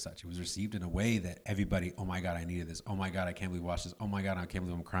received as such. It was received in a way that everybody, oh my God, I needed this. Oh my God, I can't believe I watched this. Oh my God, I can't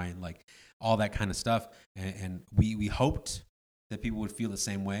believe I'm crying. Like all that kind of stuff. And we hoped that people would feel the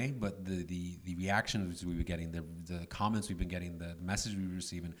same way, but the reactions we were getting, the comments we've been getting, the message we were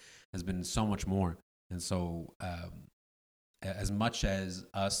receiving has been so much more. And so as much as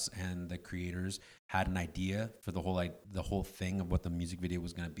us and the creators had an idea for the whole thing of what the music video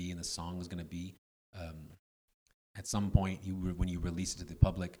was going to be and the song was going to be, at some point, when you release it to the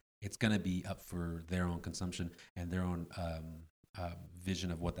public, it's going to be up for their own consumption and their own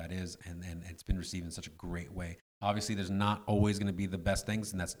vision of what that is. And it's been received in such a great way. Obviously, there's not always going to be the best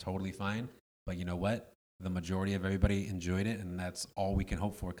things, and that's totally fine. But you know what? The majority of everybody enjoyed it, and that's all we can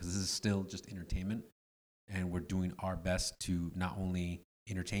hope for, because this is still just entertainment. And we're doing our best to not only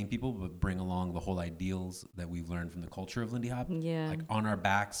entertain people, but bring along the whole ideals that we've learned from the culture of Lindy Hop, like on our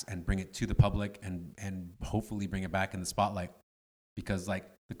backs, and bring it to the public, and hopefully bring it back in the spotlight. Because like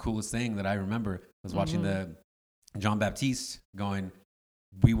the coolest thing that I remember was watching the John Baptiste going,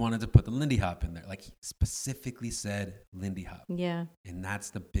 we wanted to put the Lindy Hop in there. Like he specifically said Lindy Hop. Yeah. And that's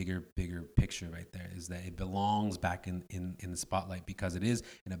the bigger picture right there, is that it belongs back in the spotlight, because it is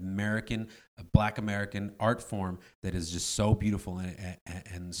a Black American art form that is just so beautiful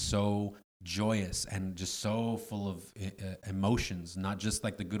and so joyous and just so full of emotions, not just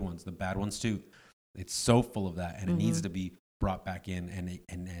like the good ones, the bad ones too. It's so full of that, and it needs to be brought back in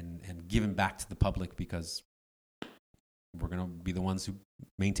and given back to the public, because we're going to be the ones who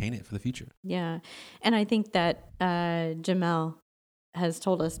maintain it for the future. Yeah. And I think that Jamel has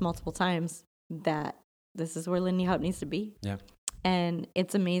told us multiple times that this is where Lindy Hop needs to be. Yeah. And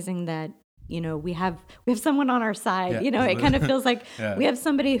it's amazing that, you know, we have someone on our side. Yeah. You know, it kind of feels like we have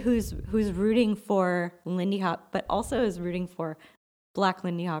somebody who's rooting for Lindy Hop, but also is rooting for Black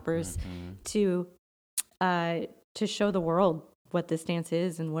Lindy Hoppers to show the world what this dance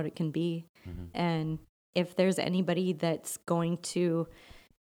is and what it can be. And if there's anybody that's going to,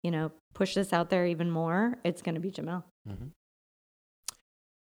 you know, push this out there even more, it's going to be Jamel.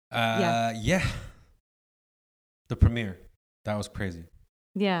 Yeah. The premiere, that was crazy.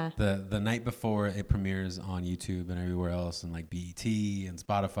 Yeah. The night before it premieres on YouTube and everywhere else, and like BET and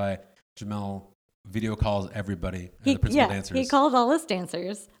Spotify, Jamel video calls everybody, the principal dancers. He called all us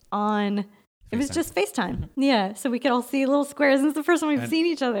dancers on. It was just FaceTime. Yeah. So we could all see little squares. And it's the first time we've seen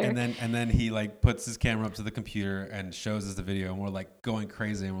each other. And then he like puts his camera up to the computer and shows us the video, and we're like going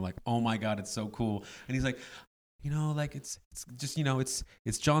crazy, and we're like, oh my God, it's so cool. And he's like, you know, like it's just, you know, it's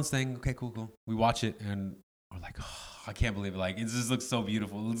John's thing. Okay, cool. We watch it and we're like, oh, I can't believe it. Like, it just looks so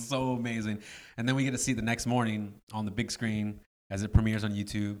beautiful. It looks so amazing. And then we get to see the next morning on the big screen as it premieres on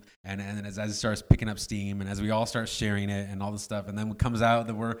YouTube, and as it starts picking up steam, and as we all start sharing it and all this stuff, and then it comes out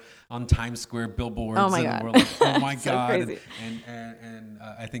that we're on Times Square billboards. Oh my and God. we're like, oh my So God. crazy. And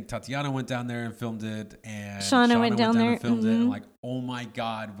I think Tatiana went down there and filmed it, and Shauna went down there and filmed it. And like, oh my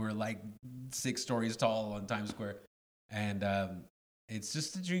God, we're like 6 stories tall on Times Square. And it's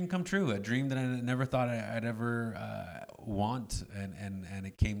just a dream come true, a dream that I never thought I'd ever want. And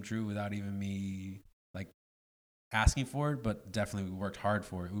it came true without even me like asking for it, but definitely we worked hard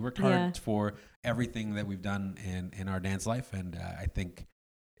for it. We worked hard for everything that we've done in our dance life. And I think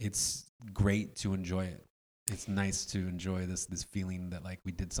it's great to enjoy it. It's nice to enjoy this feeling that like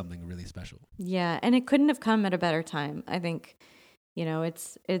we did something really special. Yeah. And it couldn't have come at a better time. I think, you know,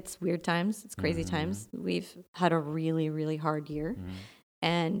 it's weird times. It's crazy times. We've had a really, really hard year.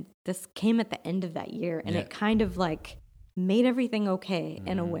 And this came at the end of that year. And it kind of like made everything okay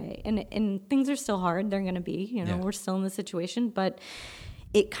in a way. And things are still hard. They're going to be, you know, we're still in the situation. But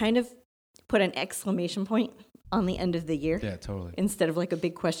it kind of put an exclamation point on the end of the year. Yeah, totally. Instead of like a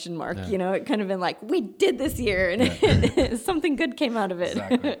big question mark. You know, it kind of been like, we did this year. And something good came out of it.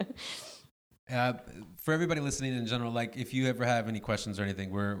 Exactly. For everybody listening in general, like if you ever have any questions or anything,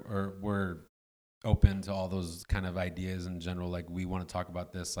 we're open to all those kind of ideas in general. Like we want to talk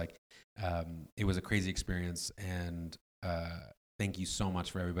about this. Like it was a crazy experience, and thank you so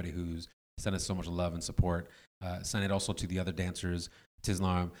much for everybody who's sent us so much love and support. Send it also to the other dancers,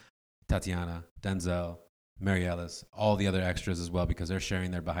 Tislam, Tatiana, Denzel, Mary Ellis, all the other extras as well, because they're sharing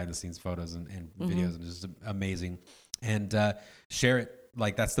their behind the scenes photos and videos, and it's just amazing. And share it.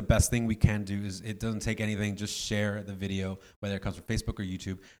 Like that's the best thing we can do. Is it doesn't take anything. Just share the video, whether it comes from Facebook or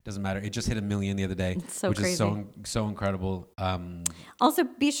YouTube. Doesn't matter. It just hit 1 million the other day, which crazy. is so incredible. Also,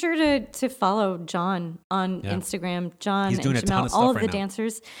 be sure to follow John on Instagram. John He's doing and a ton Jamel, of stuff all of right the now.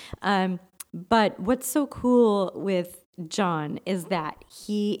 dancers. But what's so cool with John is that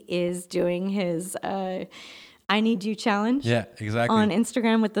he is doing his I Need You challenge. Yeah, exactly. On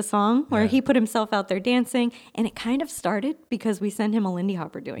Instagram with the song where he put himself out there dancing, and it kind of started because we sent him a Lindy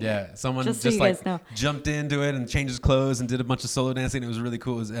Hopper doing it. Yeah, someone Just just so you guys know. jumped into it and changed his clothes and did a bunch of solo dancing. It was really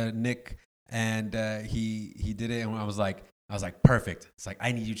cool. It was Nick, and he did it, and I was like, perfect. It's like,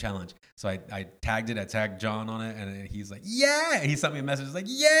 I Need You challenge. So I tagged it. I tagged John on it, and he's like, yeah. And he sent me a message like,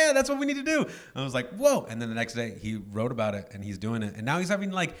 yeah, that's what we need to do. I was like, whoa. And then the next day he wrote about it, and he's doing it. And now he's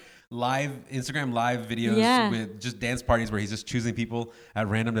having like live Instagram live videos with just dance parties where he's just choosing people at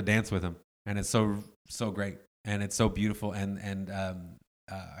random to dance with him. And it's so great. And it's so beautiful. And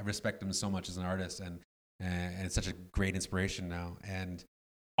I respect him so much as an artist, and it's such a great inspiration now. And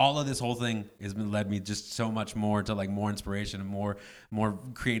all of this whole thing has been led me just so much more to like more inspiration and more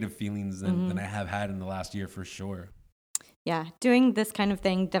creative feelings than I have had in the last year, for sure. Yeah, doing this kind of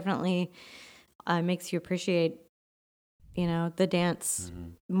thing definitely makes you appreciate, the dance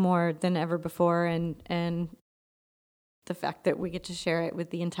more than ever before, and the fact that we get to share it with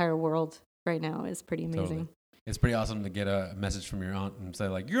the entire world right now is pretty amazing. Totally. It's pretty awesome to get a message from your aunt and say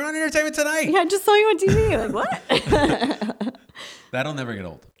like, "You're on Entertainment Tonight." Yeah, I just saw you on TV. Like, what? That'll never get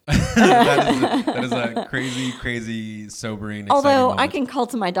old. that is a crazy, sobering. Although moment. I can call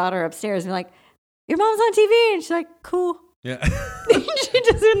to my daughter upstairs and be like, "Your mom's on TV," and she's like, "Cool." Yeah. She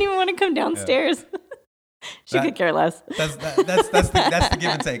doesn't even want to come downstairs. Yeah. She could care less. That's the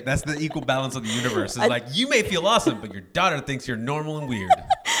give and take. That's the equal balance of the universe. It's like, you may feel awesome, but your daughter thinks you're normal and weird.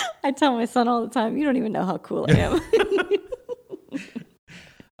 I tell my son all the time, you don't even know how cool I am.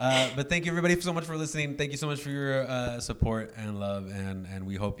 But thank you everybody so much for listening. Thank you so much for your support and love, and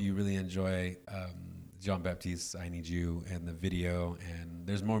we hope you really enjoy Jean-Baptiste's I Need You and the video. And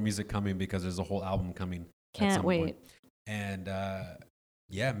there's more music coming because there's a whole album coming. Can't wait. Point. And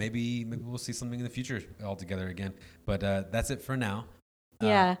maybe we'll see something in the future all together again. But that's it for now.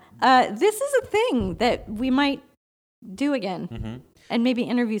 Yeah. This is a thing that we might do again and maybe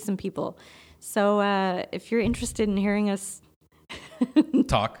interview some people. So if you're interested in hearing us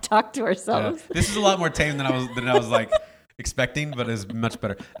talk to ourselves. Yeah. This is a lot more tame than I was like expecting, but it's much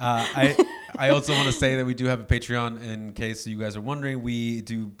better. I also want to say that we do have a Patreon in case you guys are wondering. We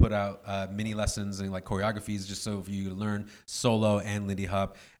do put out mini lessons and like choreographies just so for you to learn solo and Lindy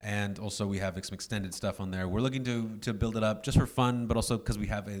Hop. And also we have some extended stuff on there. We're looking to build it up just for fun, but also because we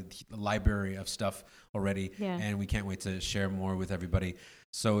have a library of stuff already. Yeah. And we can't wait to share more with everybody.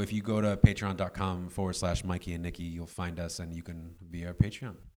 So if you go to patreon.com/Mikey and Nikki, you'll find us and you can be our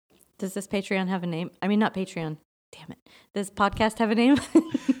Patreon. Does this Patreon have a name? I mean, not Patreon. Damn it. Does podcast have a name?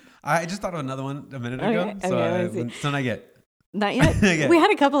 I just thought of another one a minute ago. So not yet. Not yet? Yeah. We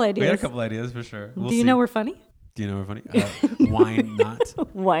had a couple ideas. We had a couple ideas for sure. Do you know we're funny? Do you know we're funny? Wine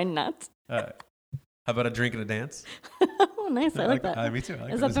not. Wine not. How about a drink and a dance? Oh, nice. I like that. Me too. I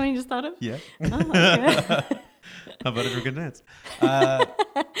like Is that the one you just thought of? Yeah. Oh, okay. How about a drink and dance?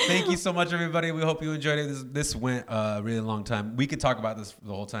 Thank you so much, everybody. We hope you enjoyed it. This went a really long time. We could talk about this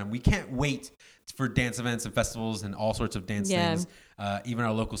the whole time. We can't wait for dance events and festivals and all sorts of dance things, even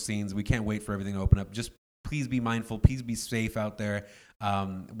our local scenes. We can't wait for everything to open up. Just please be mindful. Please be safe out there.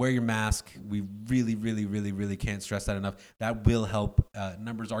 Wear your mask. We really, really, really, really can't stress that enough. That will help.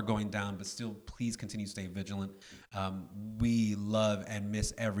 Numbers are going down, but still, please continue to stay vigilant. We love and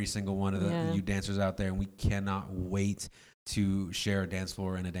miss every single one of you dancers out there, and we cannot wait to share a dance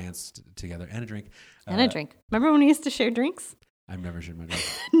floor and a dance together and a drink. And a drink. Remember when we used to share drinks? I've never shared my drink.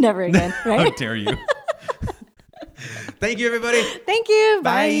 Never again, right? How dare you? Thank you, everybody. Thank you.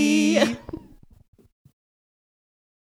 Bye.